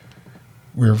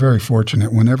 we were very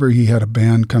fortunate, whenever he had a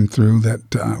band come through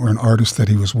or an artist that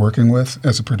he was working with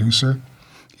as a producer,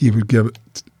 he would give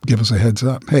us a heads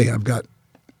up. Hey, I've got,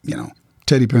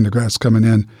 Teddy Pendergrass coming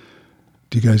in.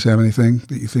 Do you guys have anything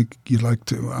that you think you'd like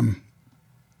to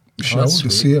show to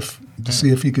see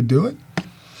if he could do it?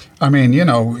 I mean, you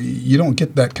don't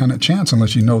get that kind of chance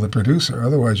unless you know the producer.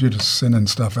 Otherwise, you're just sending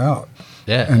stuff out.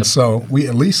 Yeah. And so we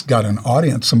at least got an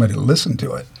audience, somebody to listen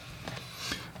to it.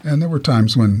 And there were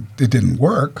times when it didn't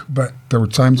work, but there were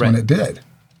times when it did.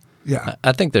 Yeah.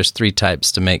 I think there's three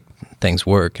types to make things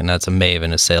work, and that's a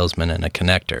maven, a salesman, and a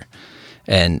connector.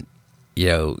 And,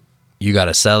 you got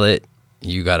to sell it.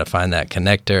 You got to find that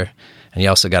connector, and you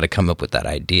also got to come up with that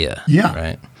idea. Yeah.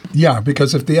 Right? Yeah,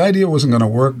 because if the idea wasn't going to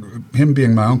work, him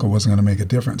being my uncle wasn't going to make a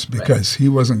difference because he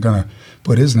wasn't going to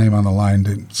put his name on the line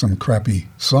to some crappy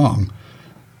song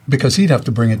because he'd have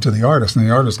to bring it to the artist, and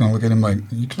the artist's going to look at him like,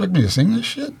 you expect me to sing this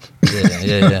shit?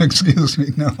 Yeah. Excuse me,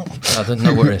 no.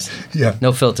 No worries. Yeah.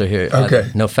 No filter here. Okay.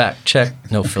 No fact check,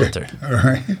 no filter. All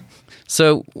right.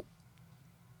 So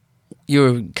you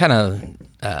were kind of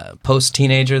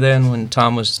post-teenager then when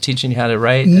Tom was teaching you how to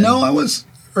write? No, I was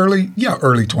early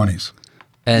 20s.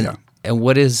 And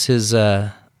what does his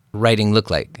writing look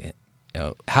like?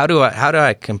 How do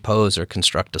I compose or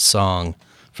construct a song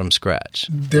from scratch?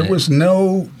 There was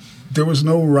no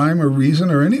rhyme or reason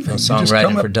or anything. No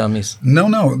songwriting for dummies.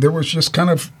 No. There was just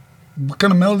kind of what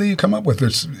kind of melody you come up with.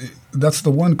 That's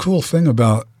the one cool thing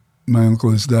about my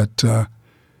uncle is that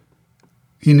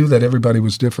he knew that everybody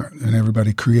was different and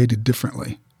everybody created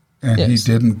differently, and he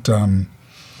didn't.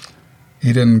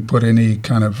 He didn't put any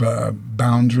kind of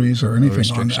boundaries or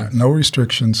anything on that. No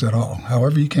restrictions at all.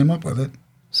 However you came up with it.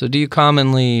 So do you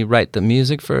commonly write the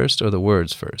music first or the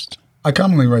words first? I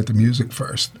commonly write the music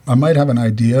first. I might have an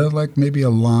idea, like maybe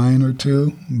a line or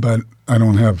two, but I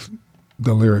don't have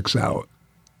the lyrics out.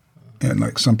 And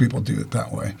like some people do it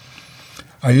that way.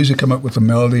 I usually come up with a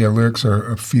melody, a lyrics,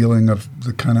 or a feeling of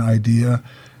the kind of idea.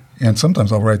 And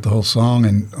sometimes I'll write the whole song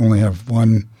and only have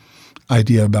one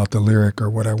idea about the lyric or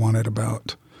what I want it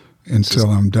about until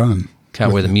I'm done. Kind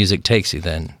of where the music takes you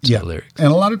then to the lyrics. And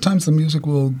a lot of times the music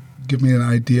will give me an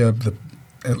idea of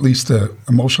at least the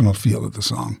emotional feel of the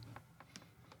song.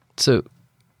 So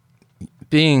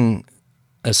being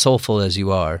as soulful as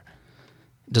you are,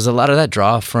 does a lot of that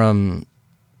draw from,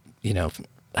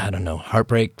 I don't know,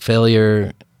 heartbreak,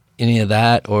 failure, any of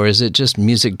that? Or is it just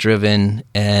music driven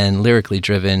and lyrically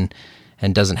driven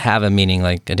and doesn't have a meaning?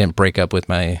 Like I didn't break up with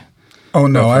my... Oh,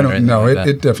 no, I don't know.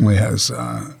 It definitely has...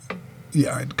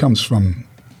 it comes from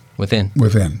within.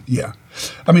 Yeah.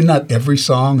 I mean, not every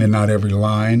song and not every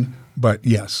line, but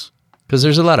yes. Because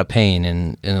there's a lot of pain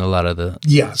in a lot of the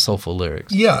soulful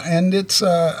lyrics. Yeah, and it's...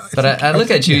 I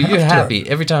look at you, you're happy.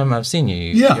 Every time I've seen you,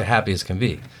 you're happy as can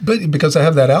be. But because I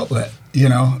have that outlet,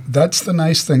 that's the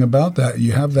nice thing about that.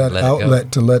 You have that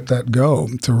outlet to let that go,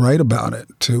 to write about it,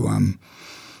 to...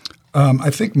 I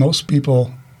think most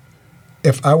people,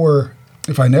 if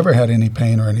I never had any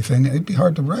pain or anything, it'd be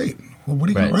hard to write. Well, what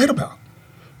are you going to write about?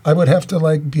 I would have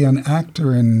to be an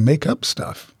actor and make up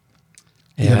stuff.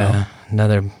 Yeah,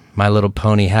 another My Little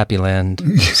Pony Happy Land.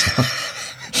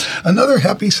 Another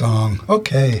happy song.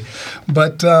 Okay.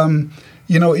 But,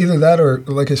 either that or,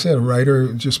 like I said, a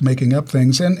writer just making up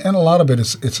things. And a lot of it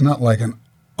is, it's not like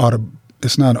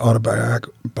it's not I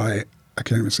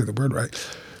can't even say the word right.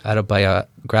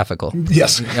 Autobiographical.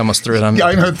 Yes. You almost threw it on me. Yeah,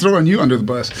 I'm throwing you under the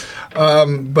bus.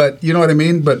 But you know what I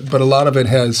mean? But a lot of it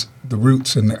has the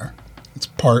roots in there. It's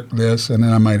part this, and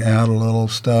then I might add a little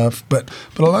stuff. But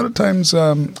a lot of times,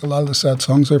 a lot of the sad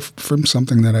songs are from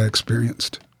something that I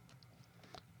experienced.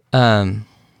 Got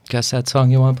a sad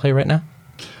song you want to play right now?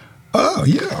 Oh,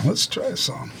 yeah. Let's try a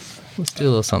song. Let's do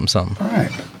a little something. All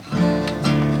right.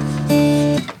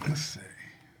 Let's see.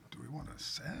 Do we want a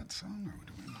sad song or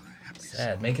do we want a happy song?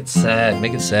 Sad. Make it sad.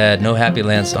 Make it sad. No Happy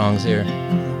Land songs here.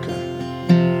 Okay.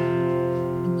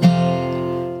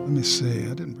 Let me see.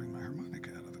 I didn't bring my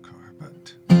harmonica out of the car,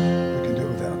 but I can do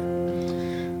without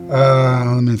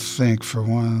it. Let me think for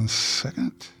 1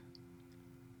 second.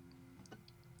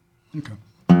 Okay.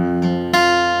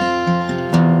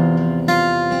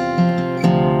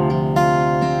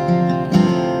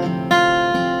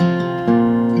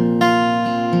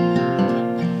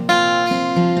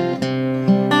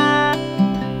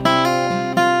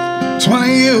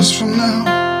 Years from now,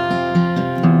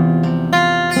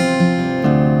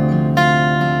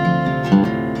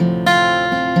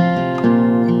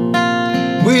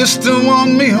 will you still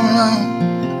want me around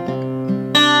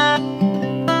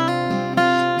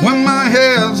when my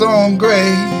hair's all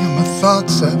gray and my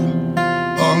thoughts have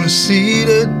all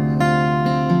receded?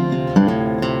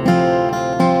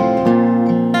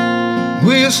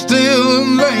 Will you still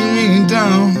lay me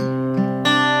down?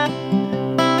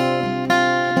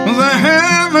 I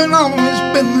haven't always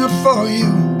been there for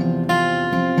you.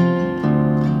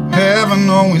 Haven't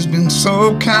always been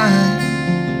so kind.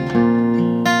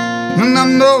 And I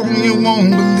know you won't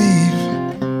believe.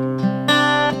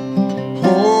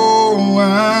 Oh,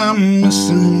 I'm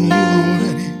missing you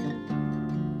already.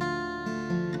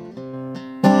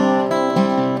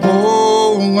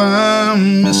 Oh,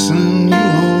 I'm missing you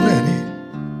already.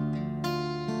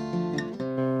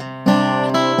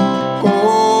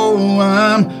 Oh,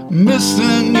 I'm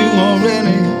missing you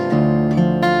already.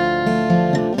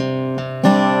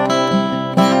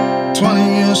 20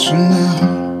 years from now.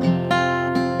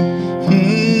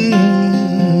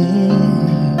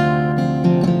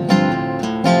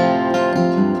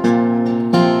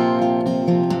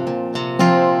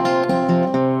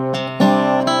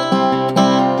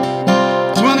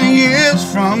 20 years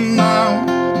from now.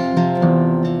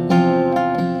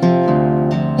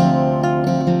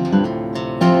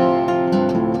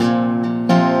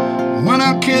 When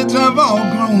our kids have all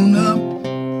grown up,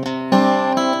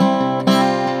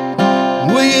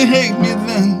 will you hate me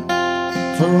then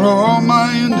for all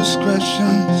my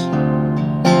indiscretions?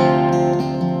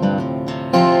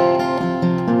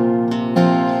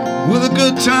 Will the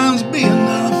good times be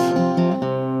enough?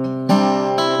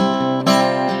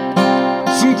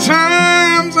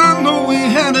 Sometimes I know we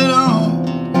had it all.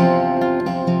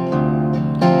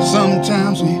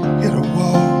 Sometimes we hit a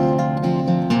wall.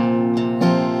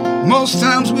 Most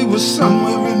times we were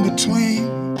somewhere in between.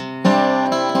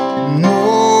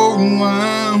 No,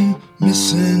 I'm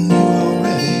missing you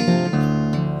already.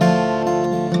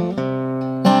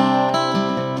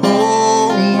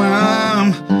 Oh,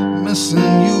 I'm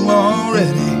missing you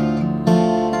already.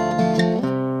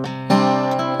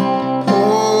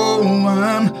 Oh,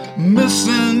 I'm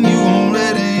missing you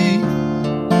already.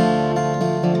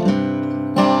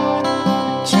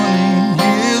 20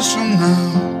 years from now.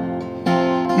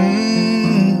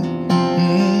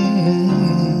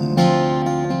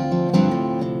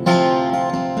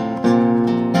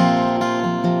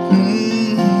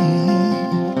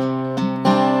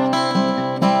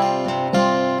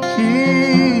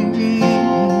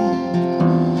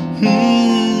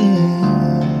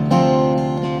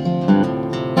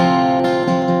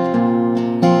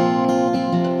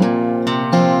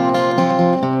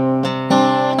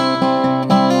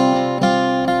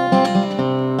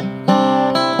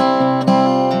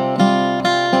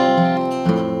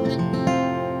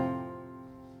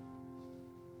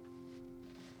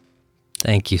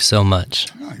 Thank you so much.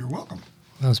 Oh, you're welcome.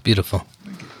 That was beautiful.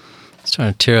 I was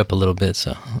trying to tear up a little bit,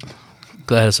 so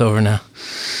glad it's over now.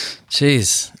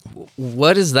 Jeez,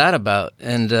 what is that about?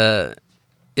 And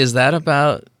is that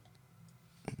about,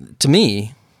 to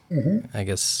me, I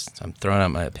guess I'm throwing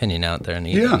out my opinion out there in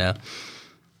the evening now.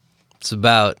 It's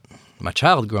about my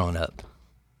child growing up.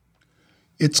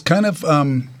 It's kind of,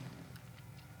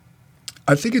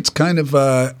 I think it's kind of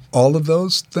all of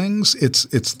those things.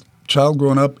 It's child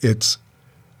growing up.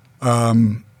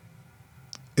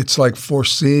 It's like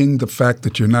foreseeing the fact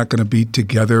that you're not going to be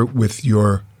together with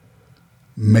your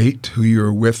mate who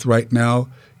you're with right now.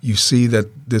 You see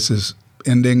that this is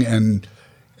ending, and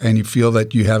you feel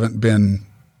that you haven't been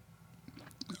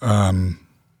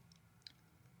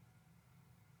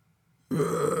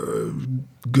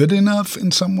good enough in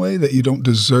some way, that you don't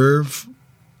deserve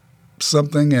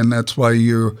something, and that's why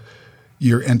you're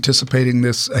anticipating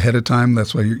this ahead of time.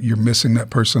 That's why you're missing that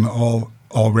person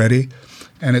already,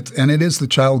 and it is the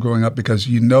child growing up, because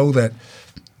you know that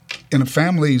in a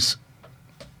family's,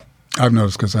 I've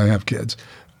noticed because I have kids,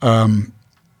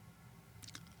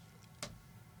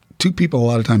 two people a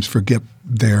lot of times forget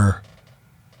their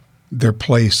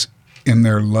place in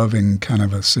their loving kind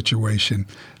of a situation.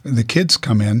 The kids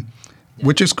come in,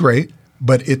 which is great,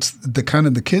 but it's the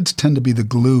kids tend to be the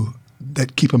glue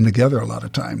that keep them together a lot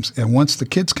of times. And once the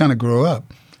kids kind of grow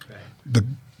up, the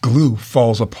glue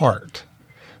falls apart,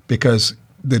 because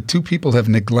the two people have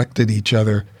neglected each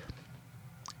other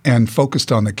and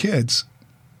focused on the kids.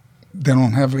 They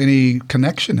don't have any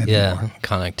connection anymore. Yeah,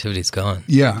 connectivity's gone.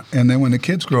 Yeah, and then when the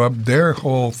kids grow up, their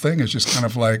whole thing is just kind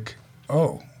of like,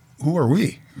 oh, who are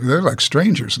we? They're like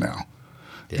strangers now.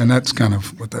 Yeah. And that's kind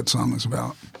of what that song is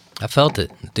about. I felt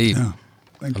it, deep. Yeah.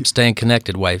 Thank you. I'm staying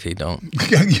connected, wifey. Don't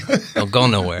go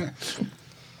nowhere.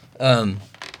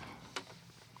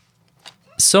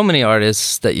 So many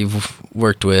artists that you've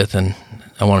worked with, and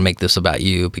I want to make this about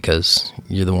you because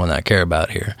you're the one that I care about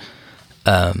here.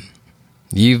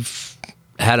 You've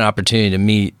had an opportunity to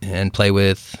meet and play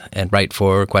with and write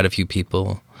for quite a few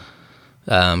people.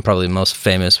 Probably the most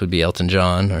famous would be Elton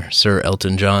John, or Sir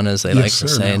Elton John, as they like to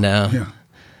say now. Yeah.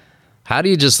 How do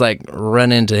you just like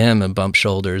run into him and bump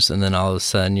shoulders, and then all of a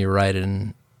sudden you're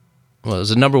writing? Well, it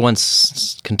was a number one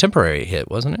contemporary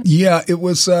hit, wasn't it? Yeah, it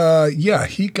was.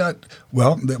 He got,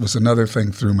 well, that was another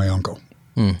thing through my uncle.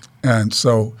 And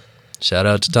so. Shout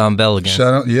out to Tom Bell again.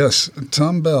 Shout out, yes,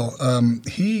 Tom Bell.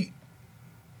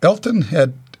 Elton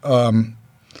had, I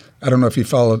don't know if you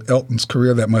followed Elton's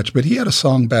career that much, but he had a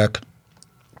song back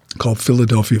called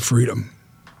Philadelphia Freedom.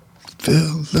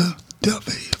 Philadelphia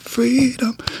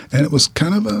Freedom. And it was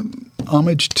kind of a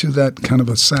homage to that kind of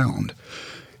a sound.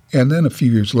 And then a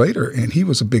few years later, and he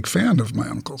was a big fan of my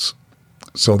uncle's,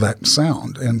 so that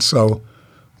sound. And so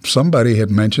somebody had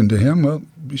mentioned to him, well,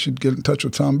 you should get in touch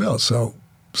with Tom Bell. So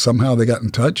somehow they got in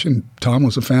touch, and Tom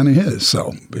was a fan of his.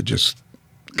 So it just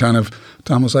kind of,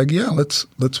 Tom was like, yeah,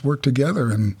 let's work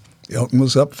together. And Elton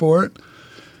was up for it.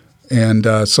 And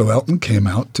so Elton came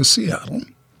out to Seattle.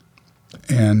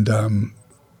 And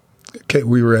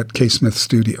we were at K. Smith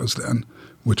Studios then,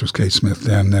 which was K. Smith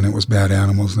then it was Bad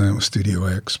Animals, then it was Studio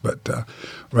X. But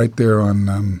right there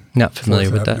on not familiar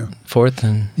 4th with Avenue. that. 4th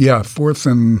and yeah, 4th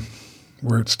and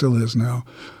where it still is now.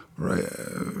 Right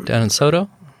down in Soto?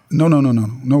 No.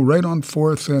 Right on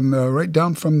 4th and right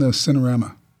down from the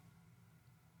Cinerama.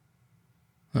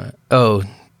 Oh,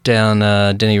 down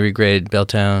Denny Regrade,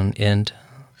 Belltown end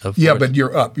of 4th. Yeah, but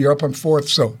you're up on 4th.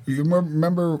 So you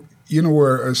remember, you know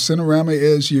where Cinerama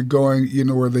is. You're going, you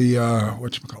know where the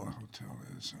whatchamacallit hotel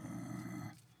is.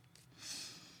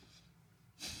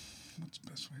 What's the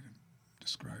best way to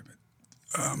describe it?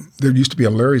 There used to be a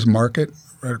Larry's Market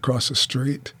right across the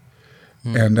street,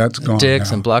 and that's gone Dick's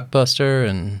now. and Blockbuster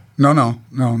and No,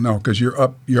 because you're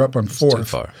up on 4th. too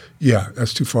far. Yeah,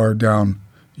 that's too far down.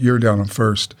 You're down on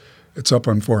 1st. It's up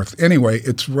on 4th. Anyway,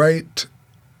 it's right.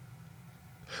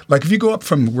 Like if you go up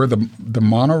from where the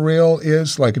monorail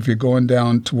is, like if you're going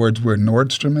down towards where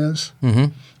Nordstrom is,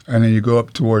 and then you go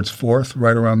up towards 4th,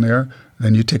 right around there,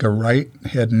 then you take a right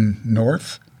heading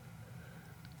north.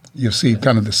 You'll see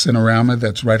kind of the Cinerama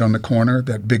that's right on the corner,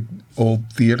 that big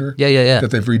old theater that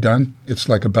they've redone. It's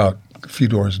like about a few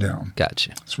doors down.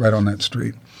 Gotcha. It's right on that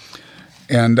street.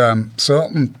 And so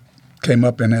Elton came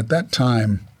up, and at that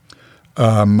time,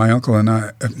 my uncle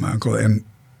and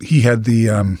he had the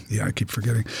I keep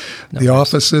forgetting the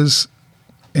offices,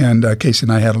 and Casey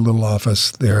and I had a little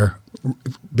office there,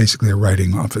 basically a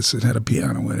writing office. It had a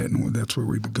piano in it, and that's where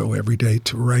we would go every day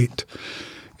to write.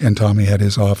 And Tommy had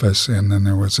his office, and then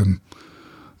there was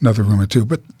another room or two.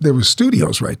 But there was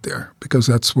studios right there because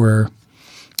that's where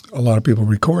a lot of people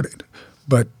recorded.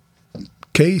 But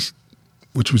Kay,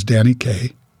 which was Danny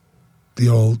Kaye, the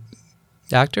old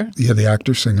Actor? yeah, the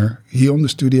actor singer. He owned the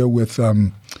studio with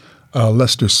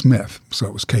Lester Smith, so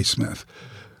it was Kay Smith,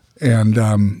 and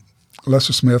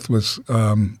Lester Smith was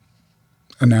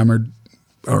enamored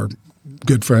or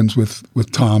good friends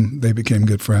with Tom. They became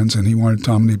good friends, and he wanted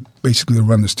Tom to basically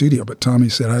run the studio. But Tommy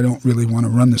said, "I don't really want to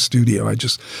run the studio.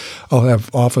 I'll have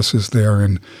offices there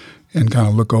and kind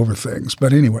of look over things."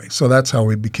 But anyway, so that's how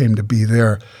we became to be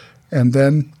there. And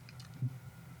then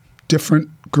different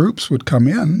groups would come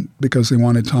in because they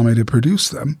wanted Tommy to produce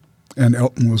them, and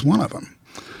Elton was one of them.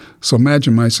 So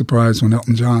imagine my surprise when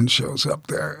Elton John shows up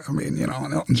there. I mean, and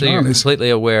Elton So John you're is completely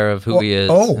aware of who he is.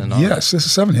 Oh, and all yes. This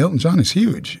is 70. Elton John is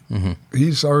huge. Mm-hmm.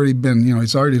 He's already been,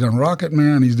 he's already done Rocket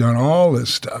Man. He's done all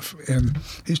this stuff. And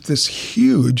he's this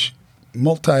huge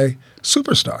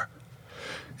multi-superstar.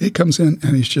 He comes in,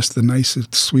 and he's just the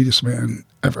nicest, sweetest man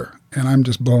ever. And I'm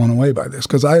just blown away by this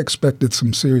because I expected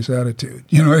some serious attitude.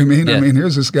 You know what I mean? Yeah. I mean,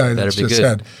 here's this guy that's just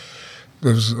good.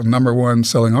 was a number one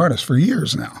selling artist for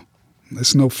years now.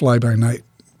 It's no fly-by-night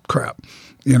crap,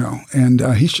 and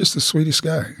he's just the sweetest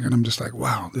guy. And I'm just like,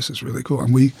 wow, this is really cool.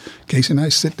 And Casey and I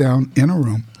sit down in a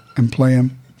room and play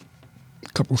him a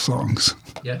couple songs.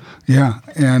 Yeah. Yeah,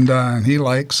 and he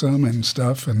likes them and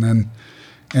stuff, and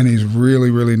he's really,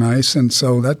 really nice. And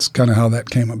so that's kind of how that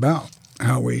came about,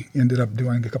 how we ended up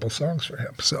doing a couple songs for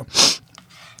him. So,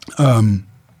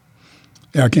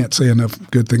 I can't say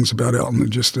enough good things about Elton.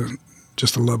 Just a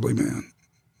lovely man.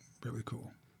 Really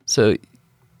cool. So,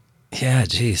 yeah,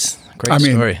 geez, great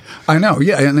story. I know,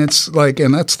 yeah, and it's like,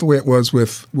 and that's the way it was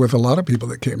with a lot of people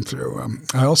that came through.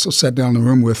 I also sat down in the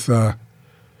room with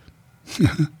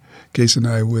Case and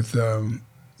I with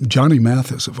Johnny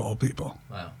Mathis of all people.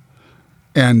 Wow.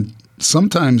 And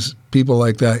sometimes people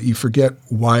like that, you forget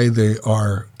why they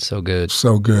are so good,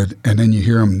 and then you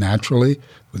hear them naturally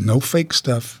with no fake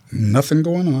stuff, nothing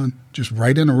going on, just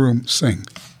right in a room sing,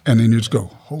 and then you just go,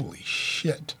 holy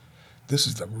shit. This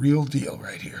is the real deal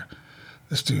right here.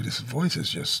 This dude, his voice is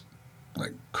just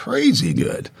like crazy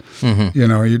good. Mm-hmm.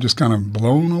 You're just kind of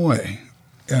blown away.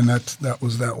 And that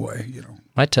was that way,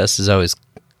 My test is always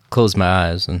close my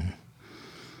eyes and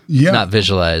not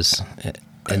visualize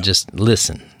and just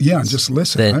listen. Yeah, just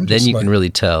listen. Then you can really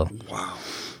tell. Wow.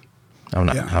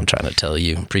 I'm trying to tell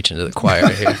you. I'm preaching to the choir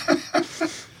here.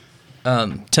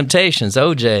 Temptations,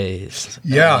 OJs.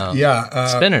 Yeah.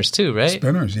 Spinners too, right?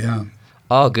 Spinners, yeah.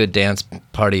 All good dance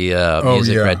party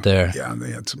music right there. Yeah,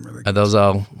 they had some really good. Are those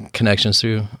all connections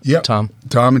through Tom?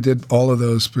 Tom did all of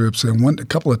those groups. And a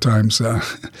couple of times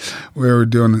we were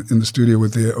doing in the studio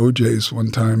with the OJs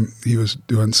one time, he was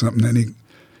doing something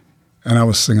and I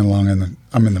was singing along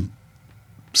I'm in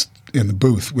the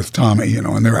booth with Tommy,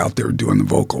 and they're out there doing the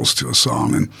vocals to a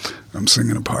song, and I'm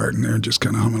singing a part, and they're just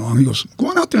kind of humming along. He goes, "Go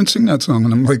on out there and sing that song."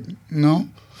 And I'm like, "No."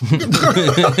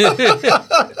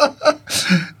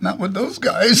 Not with those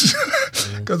guys,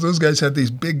 because those guys had these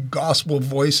big gospel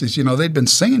voices. They'd been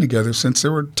singing together since they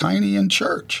were tiny in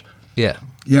church. Yeah.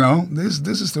 This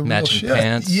is the matching real shit.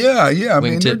 pants. Yeah. I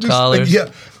mean, wingtip collars.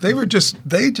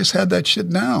 They just had that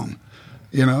shit down.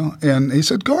 And he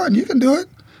said, "Go on, you can do it."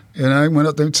 And I went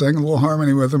up there and sang a little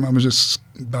harmony with him. I was just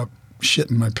about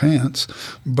shitting my pants,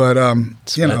 but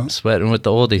sweating with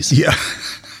the oldies. Yeah.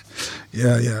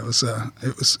 Yeah. It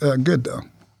was good though.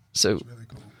 So, really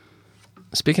cool.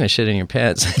 Speaking of shitting your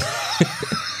pants,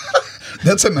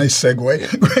 that's a nice segue.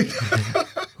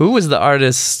 Who was the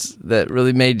artist that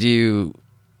really made you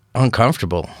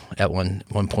uncomfortable at one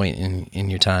point in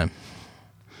your time,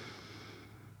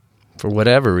 for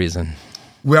whatever reason?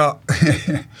 Well,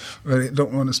 I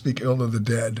don't want to speak ill of the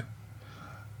dead.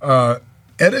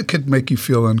 Etta could make you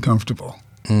feel uncomfortable.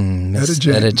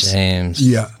 Etta James.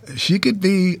 Yeah, she could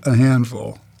be a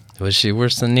handful. Was she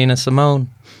worse than Nina Simone?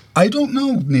 I don't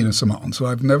know Nina Simone, so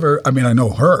I've never. I mean, I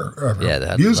know her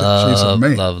that music. She's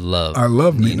amazing. Love. I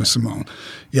love Nina Simone.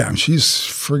 Yeah, and she's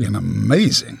friggin'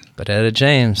 amazing. But Etta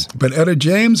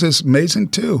James is amazing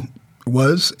too.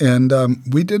 And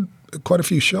we did quite a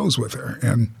few shows with her,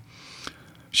 and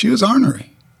she was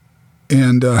ornery.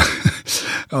 And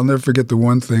I'll never forget the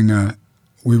one thing.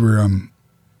 We were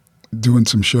doing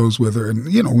some shows with her, and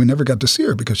we never got to see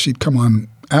her because she'd come on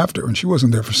after, and she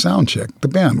wasn't there for sound check. The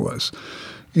band was.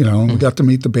 We got to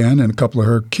meet the band and a couple of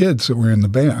her kids that were in the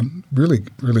band. Really,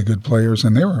 really good players,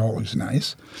 and they were always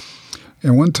nice.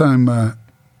 And one time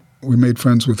we made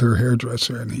friends with her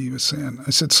hairdresser, and he was saying, I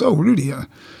said, "So, Rudy,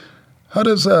 what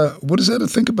does that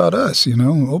think about us,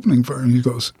 opening for her?" And he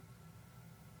goes,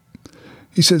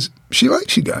 he says, she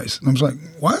likes you guys. And I was like,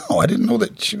 wow, I didn't know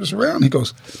that she was around. He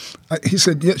goes, he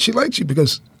said, yeah, she likes you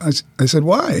because, I said,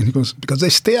 why? And he goes, because they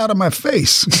stay out of my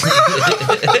face.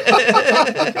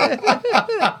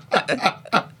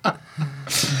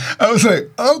 I was like,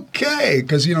 okay.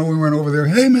 Because, we went over there,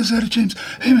 hey, Miss Etta James.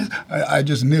 Hey, Miss. I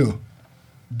just knew,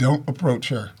 don't approach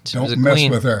her. Don't mess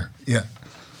queen. with her. Yeah.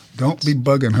 Don't be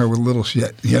bugging her with little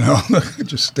shit,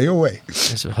 Just stay away.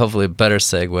 It's hopefully a better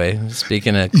segue.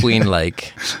 Speaking of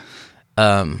queen-like,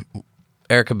 Erykah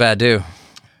Badu.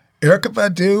 Erykah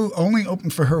Badu, only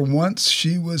opened for her once.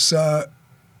 She was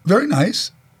very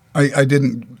nice. I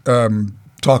didn't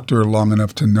talk to her long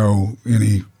enough to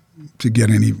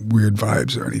get any weird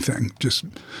vibes or anything. Just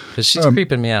because she's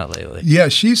creeping me out lately. Yeah,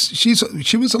 she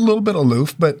was a little bit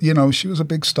aloof, but she was a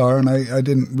big star, and I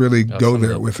didn't really go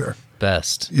there with her.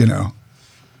 Best.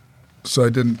 So I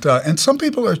didn't. And some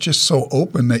people are just so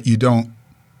open that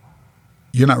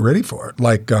you're not ready for it.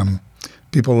 Like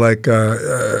people like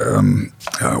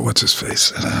what's his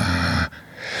face?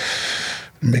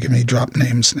 Making me drop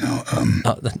names now.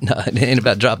 No, it ain't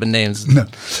about dropping names. No.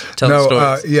 Telling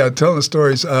stories. Telling the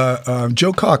stories.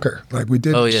 Joe Cocker. Like we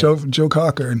did a show for Joe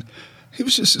Cocker, and he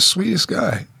was just the sweetest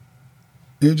guy.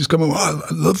 He would just come up, I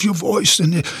love your voice,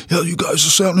 and you guys are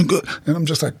sounding good. And I'm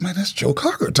just like, man, that's Joe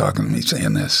Cocker talking to me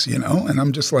saying this, And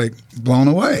I'm just like blown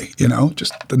away,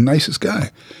 just the nicest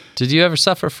guy. Did you ever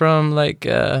suffer from like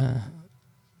wow,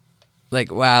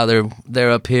 they're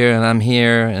up here and I'm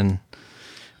here, and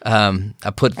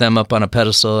I put them up on a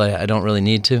pedestal I don't really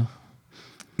need to?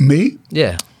 Me?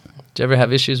 Yeah. Did you ever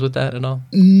have issues with that at all?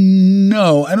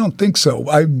 No, I don't think so.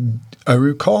 I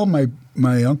recall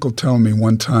my uncle telling me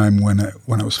one time when he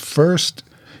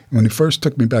first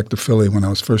took me back to Philly when I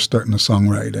was first starting to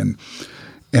songwrite,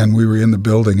 and we were in the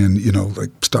building, and like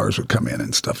stars would come in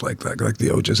and stuff like that, like the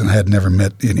Ojas, and I had never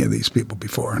met any of these people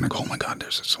before, and I go, oh my God,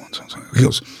 there's so and so. He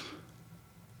goes,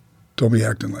 don't be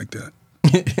acting like that.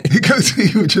 Because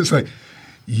he was just like,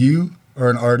 you are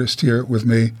an artist here with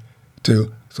me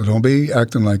too, so don't be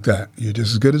acting like that. You're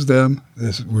just as good as them.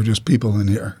 We're just people in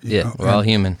here. We're all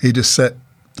human. He just set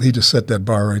that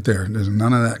bar right there. There's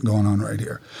none of that going on right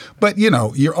here. But,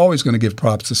 you're always going to give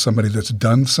props to somebody that's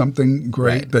done something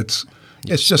great. Right.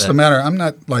 It's just a matter. I'm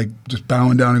not like just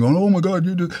bowing down and going, oh my God,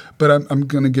 you do. But I'm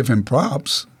going to give him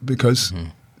props because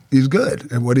he's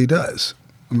good at what he does.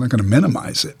 I'm not going to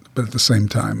minimize it, but at the same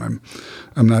time,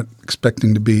 I'm not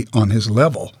expecting to be on his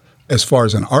level as far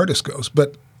as an artist goes.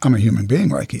 But I'm a human being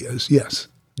like he is. Yes.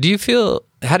 How do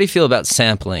you feel about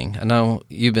sampling? I know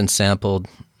you've been sampled.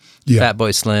 Yeah.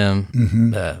 Fatboy Slim,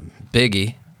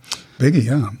 Biggie. Biggie,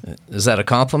 yeah. Is that a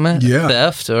compliment? Yeah.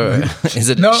 Theft, or is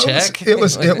it no, a check? It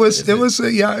was.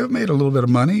 It made a little bit of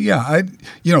money. Yeah,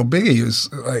 Biggie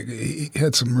was like, he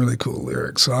had some really cool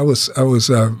lyrics. So I was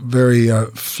very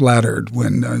flattered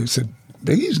when he said,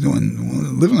 Biggie's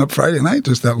living up Friday night,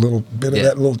 just that little bit of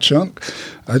that little chunk.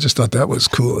 I just thought that was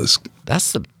cool.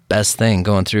 That's the best thing,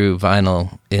 going through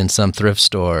vinyl in some thrift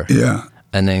store. Yeah.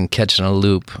 And then catching a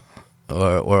loop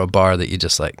or a bar that you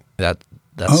just like, that's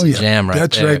a jam right there.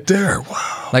 That's right there.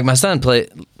 Wow. Like my son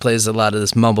plays a lot of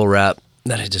this mumble rap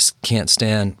that I just can't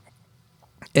stand.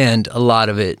 And a lot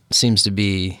of it seems to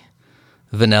be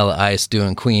Vanilla Ice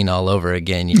doing Queen all over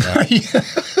again, Yeah.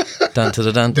 Dun to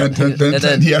the dun dun. And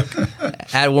then yeah.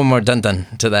 Add one more dun dun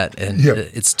to that, and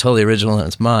it's totally original and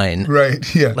it's mine.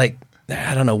 Right, yeah. Like,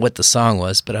 I don't know what the song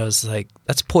was, but I was like,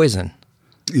 that's Poison.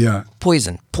 Yeah.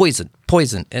 Poison.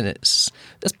 And that's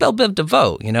Belle Biv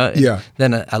DeVoe, Yeah.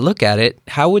 Then I look at it,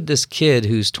 how would this kid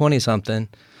who's 20-something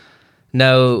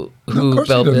know who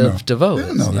Belle Biv DeVoe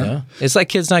is? Know that. It's like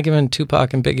kids not giving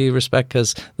Tupac and Biggie respect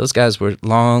because those guys were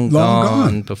long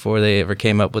gone before they ever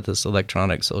came up with this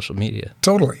electronic social media.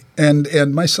 Totally.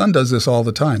 And my son does this all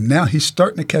the time. Now he's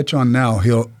starting to catch on now.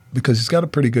 Because he's got a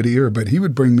pretty good ear, but he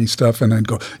would bring me stuff and I'd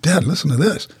go, Dad, listen to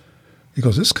this. He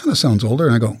goes, this kind of sounds older.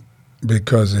 And I go,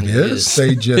 because it is.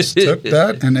 They just took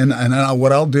that. And then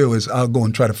what I'll do is I'll go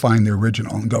and try to find the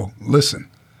original and go, listen,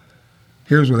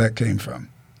 here's where that came from.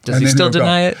 Does he still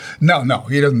deny it? No,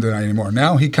 he doesn't deny it anymore.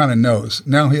 Now he kind of knows.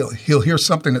 Now he'll hear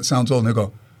something that sounds old and he'll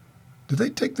go, did they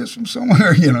take this from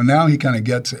somewhere? Now he kind of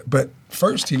gets it. But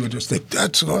first he would just think,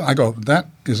 I go, that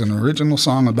is an original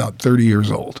song about 30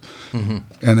 years old. Mm-hmm.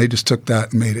 And they just took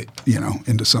that and made it,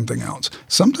 into something else.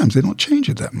 Sometimes they don't change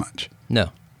it that much. No.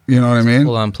 You know what I mean?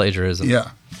 Full-on plagiarism.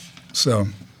 Yeah. So,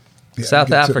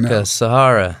 South Africa,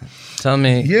 Sahara. Tell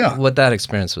me what that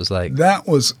experience was like. That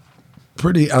was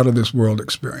pretty out-of-this-world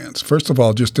experience. First of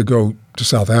all, just to go to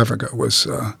South Africa was,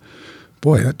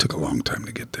 that took a long time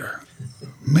to get there.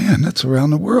 Man, that's around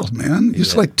the world, man.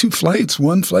 It's like 2 flights.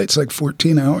 One flight's like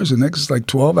 14 hours. The next is like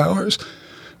 12 hours.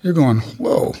 You're going,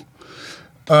 whoa.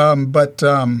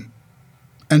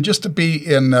 And just to be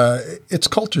in, it's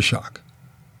culture shock.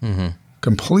 Mm-hmm.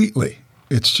 Completely.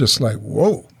 It's just like,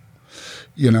 whoa,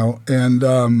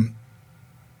 and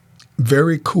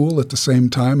very cool at the same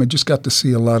time. I just got to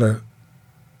see a lot of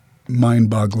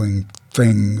mind-boggling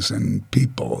things and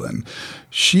people. And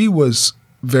she was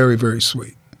very, very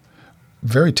sweet.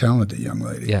 Very talented young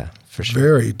lady. Yeah, for sure.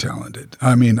 Very talented.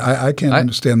 I mean, I can't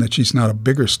understand that she's not a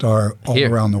bigger star all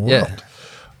around the world.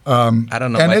 Yeah. I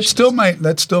don't know. And that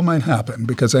still might happen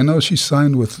because I know she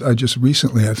signed with. Just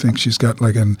recently, I think she's got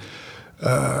like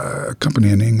a company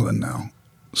in England now,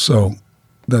 so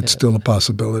that's still a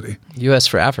possibility. U.S.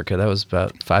 for Africa. That was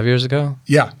about 5 years ago.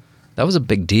 Yeah, that was a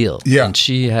big deal. Yeah, and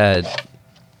she had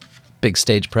big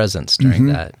stage presence during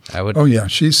that. Oh yeah,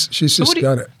 she's just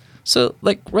got it. So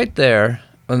like right there,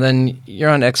 and then you're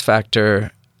on X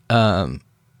Factor,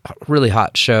 really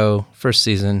hot show, first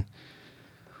season.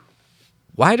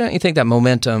 Why don't you think that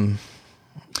momentum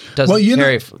doesn't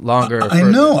carry longer? I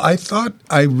know.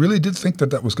 I really did think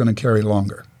that was going to carry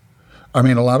longer. I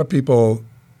mean, a lot of people,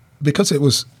 because it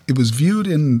was viewed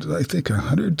in, I think,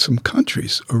 100 some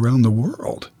countries around the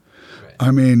world. Right.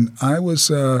 I mean,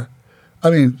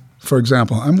 for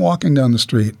example, I'm walking down the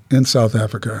street in South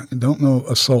Africa and don't know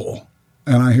a soul,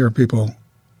 and I hear people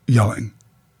yelling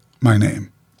my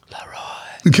name. Leroy.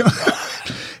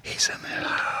 He's in the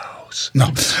house.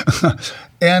 No.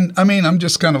 And, I mean, I'm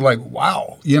just kind of like,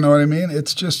 wow. You know what I mean?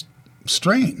 It's just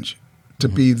strange to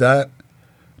be that.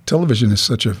 Television is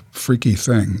such a freaky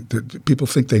thing that people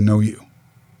think they know you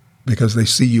because they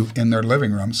see you in their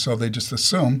living room. So they just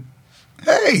assume,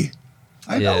 hey,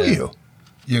 I know you,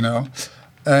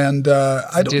 And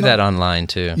I don't do that online,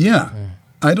 too. Yeah.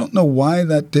 I don't know why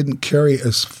that didn't carry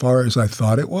as far as I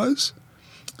thought it was.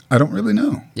 I don't really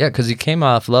know. Yeah, because you came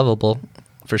off lovable.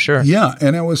 For sure. Yeah,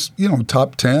 and it was,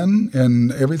 top 10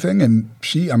 and everything. And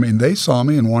they saw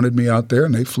me and wanted me out there,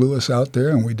 and they flew us out there,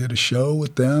 and we did a show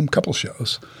with them, couple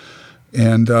shows.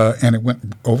 And it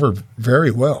went over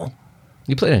very well.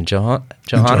 You played in Johannesburg?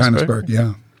 In Johannesburg,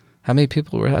 yeah. How many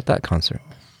people were at that concert?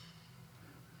 I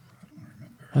don't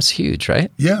remember. That's huge, right?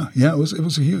 Yeah, it was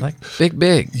a huge. Like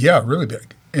big. Yeah, really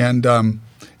big. And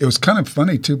it was kind of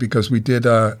funny, too, because we did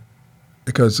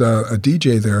because a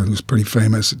DJ there who's pretty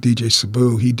famous, DJ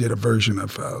Sabu, he did a version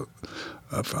of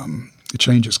The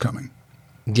Change Is Coming.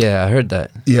 Yeah, I heard that.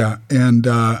 Yeah, and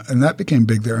that became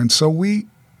big there. And so we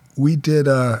did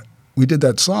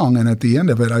that song, and at the end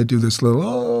of it, I do this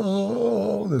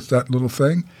little that little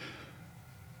thing,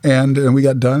 and we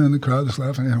got done, and the crowd was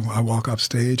laughing. And I walk off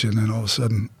stage, and then all of a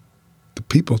sudden, the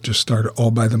people just started all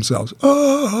by themselves.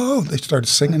 Oh, they started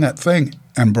singing that thing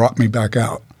and brought me back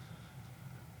out.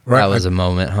 Right. That was a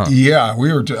moment, huh? Yeah, I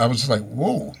was just like,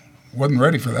 whoa, wasn't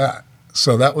ready for that.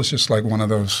 So that was just like one of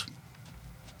those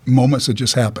moments that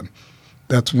just happened.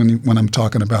 That's when I'm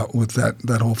talking about with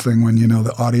that whole thing when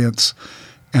the audience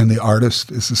and the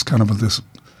artist is this kind of this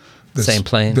same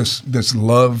plane. This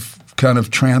love kind of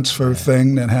transfer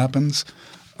thing that happens.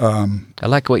 I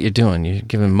like what you're doing. You're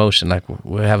giving motion, like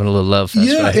we're having a little love fest.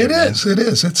 Yeah, right here, it is. It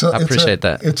is. I appreciate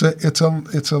that.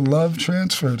 It's a love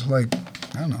transfer. It's like,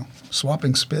 I don't know,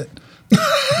 swapping spit.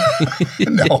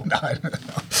 No.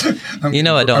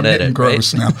 I don't edit. Getting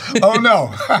gross right? now. Oh no.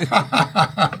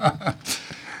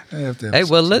 Hey,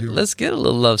 well, let's get a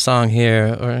little love song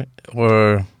here,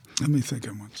 or. Let me think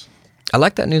of once. I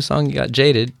like that new song you got,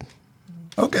 Jaded.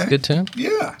 Okay. Good tune.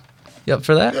 Yeah. You up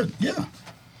for that? Good. Yeah.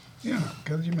 Yeah.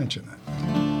 Because you mentioned that.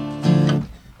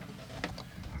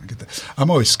 I get that.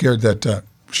 I'm always scared that.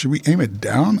 Should we aim it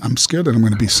down? I'm scared that I'm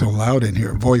going to be so loud in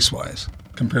here, voice-wise,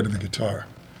 compared to the guitar.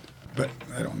 But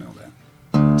I don't know that.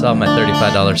 It's all my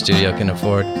 $35 studio can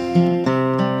afford.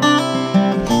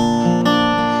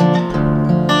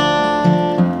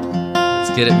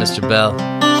 Let's get it, Mr. Bell.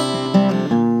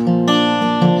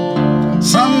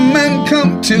 Some men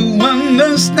come to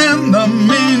understand the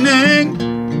meaning,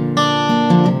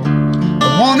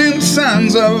 the warning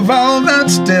signs of all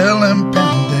that's still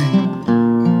impending.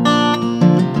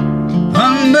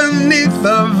 Underneath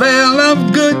the veil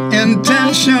of good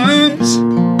intentions,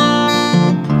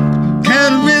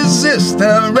 can't resist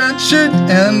their wretched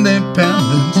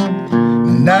independence.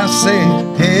 And I say,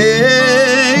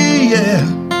 hey, yeah,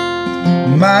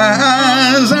 my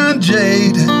eyes are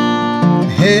jaded.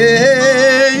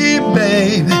 Hey,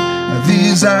 baby,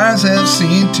 these eyes have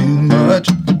seen too much.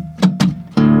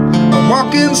 I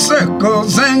walk in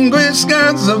circles, angry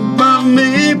skies above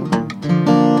me.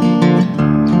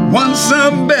 Once a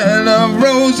bed of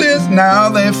roses, now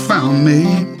they found me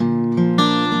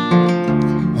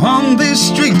on these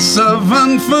streets of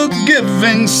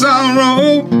unforgiving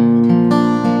sorrow.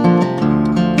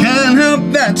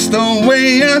 that's the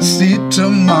way I see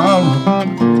tomorrow.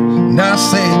 And I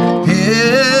say,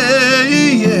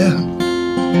 hey, yeah,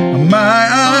 my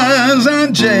eyes are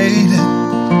jaded.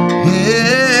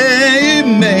 Hey,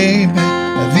 maybe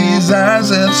these eyes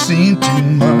have seen too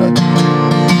much.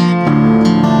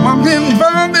 Walking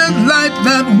by the light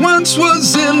that once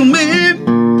was in me.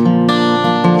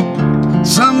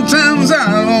 Sometimes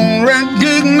I don't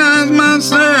recognize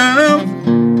myself.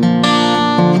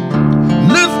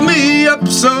 Lift me up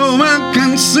so I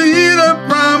can see the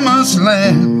promised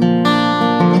land.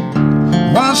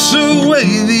 Wash away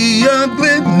the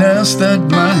ugliness that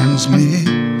blinds me.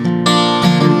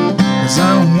 'Cause I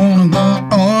don't wanna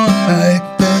go on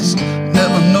like this,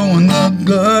 never knowing the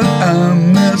good I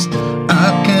missed.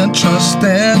 I can't trust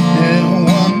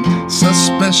anyone,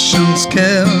 suspicion's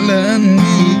killing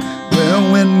me.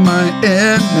 Well, in my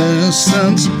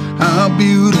innocence, how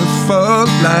beautiful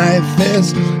life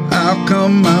is. How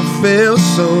come I feel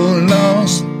so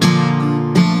lost?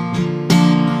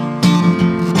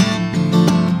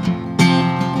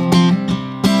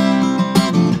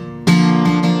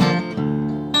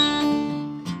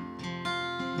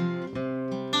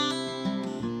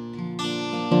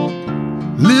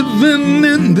 Living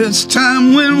in this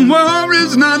time when war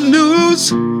is not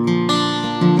news.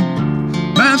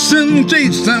 Passing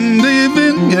jeeps and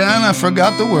living, yeah, and I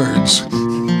forgot the words.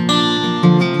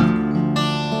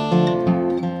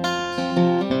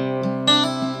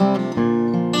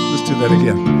 Let's do that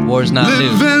again. War's not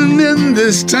news. Living in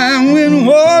this time when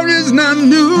war is not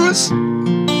news.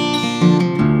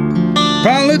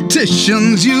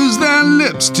 Politicians use their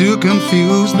lips to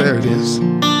confuse, there it is.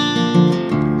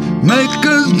 Make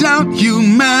us doubt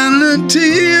humanity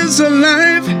is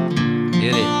alive.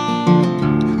 Get it.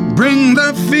 Bring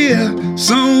the fear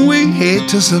so we hate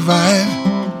to survive.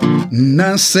 And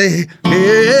I say,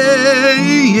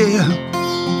 hey, yeah,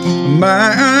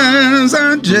 my eyes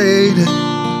are jaded.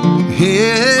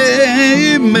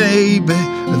 Hey, maybe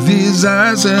these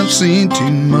eyes have seen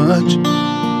too much.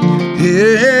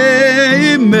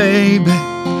 Hey, maybe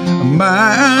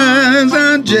my eyes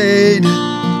are jaded.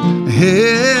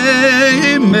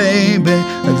 Hey, maybe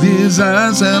these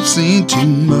eyes have seen too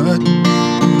much.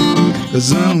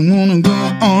 'Cause I don't wanna go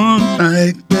on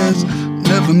like this,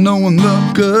 never knowing the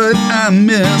good I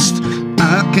missed.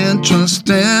 I can't trust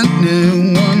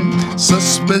anyone,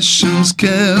 suspicion's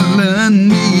killing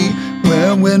me.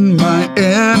 Well, in my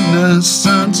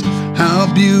innocence, how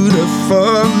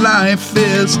beautiful life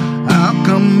is. How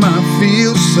come I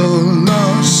feel so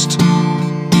lost?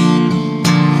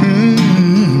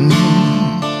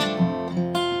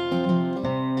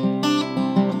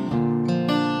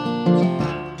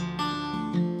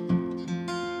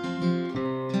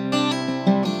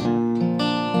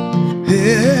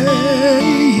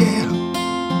 Yeah,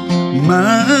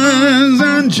 my eyes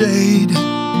are jaded.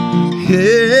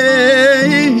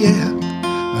 Yeah,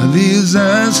 these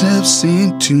eyes have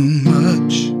seen too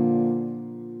much.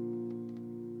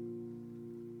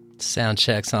 Sound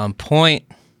check's on point.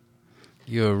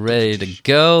 You're ready to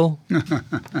go.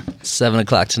 7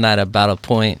 o'clock tonight at Battle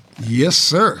Point. Yes,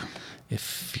 sir.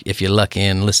 If you're lucky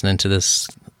and listening to this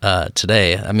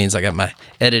today, that means I got my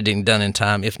editing done in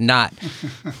time. If not,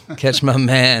 catch my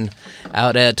man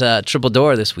out at Triple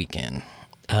Door this weekend.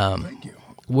 Thank you.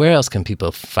 Where else can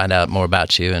people find out more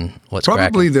about you and what's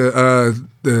Probably cracking?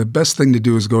 the best thing to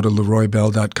do is go to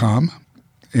LeroyBell.com,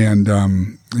 and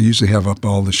I usually have up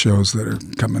all the shows that are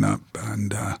coming up,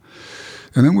 and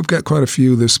then we've got quite a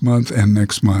few this month and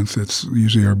next month. It's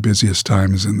usually our busiest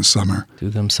time is in the summer. Do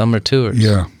them summer tours.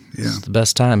 Yeah. It's the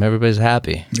best time. Everybody's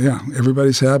happy. Yeah,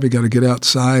 everybody's happy. Got to get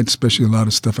outside, especially a lot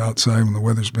of stuff outside when the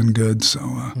weather's been good. So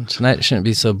tonight it shouldn't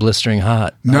be so blistering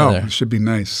hot. No, either. it should be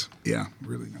nice. Yeah,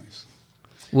 really nice.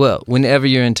 Well, whenever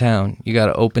you're in town, you got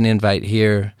an open invite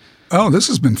here. Oh, this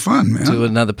has been fun, man. Do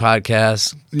another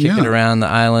podcast, kick it around the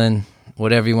island,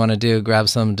 whatever you want to do, grab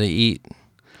something to eat.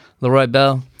 Leroy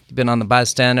Bell, you've been on The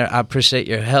Bystander. I appreciate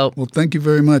your help. Well, thank you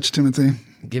very much, Timothy.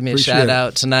 Give me a shout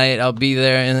out tonight. I'll be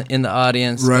there in the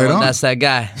audience. Right on. That's that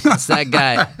guy. That's that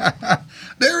guy.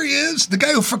 There he is, the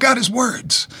guy who forgot his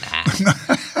words.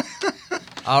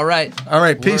 All right. All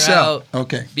right, peace We're out.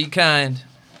 Okay. Be kind.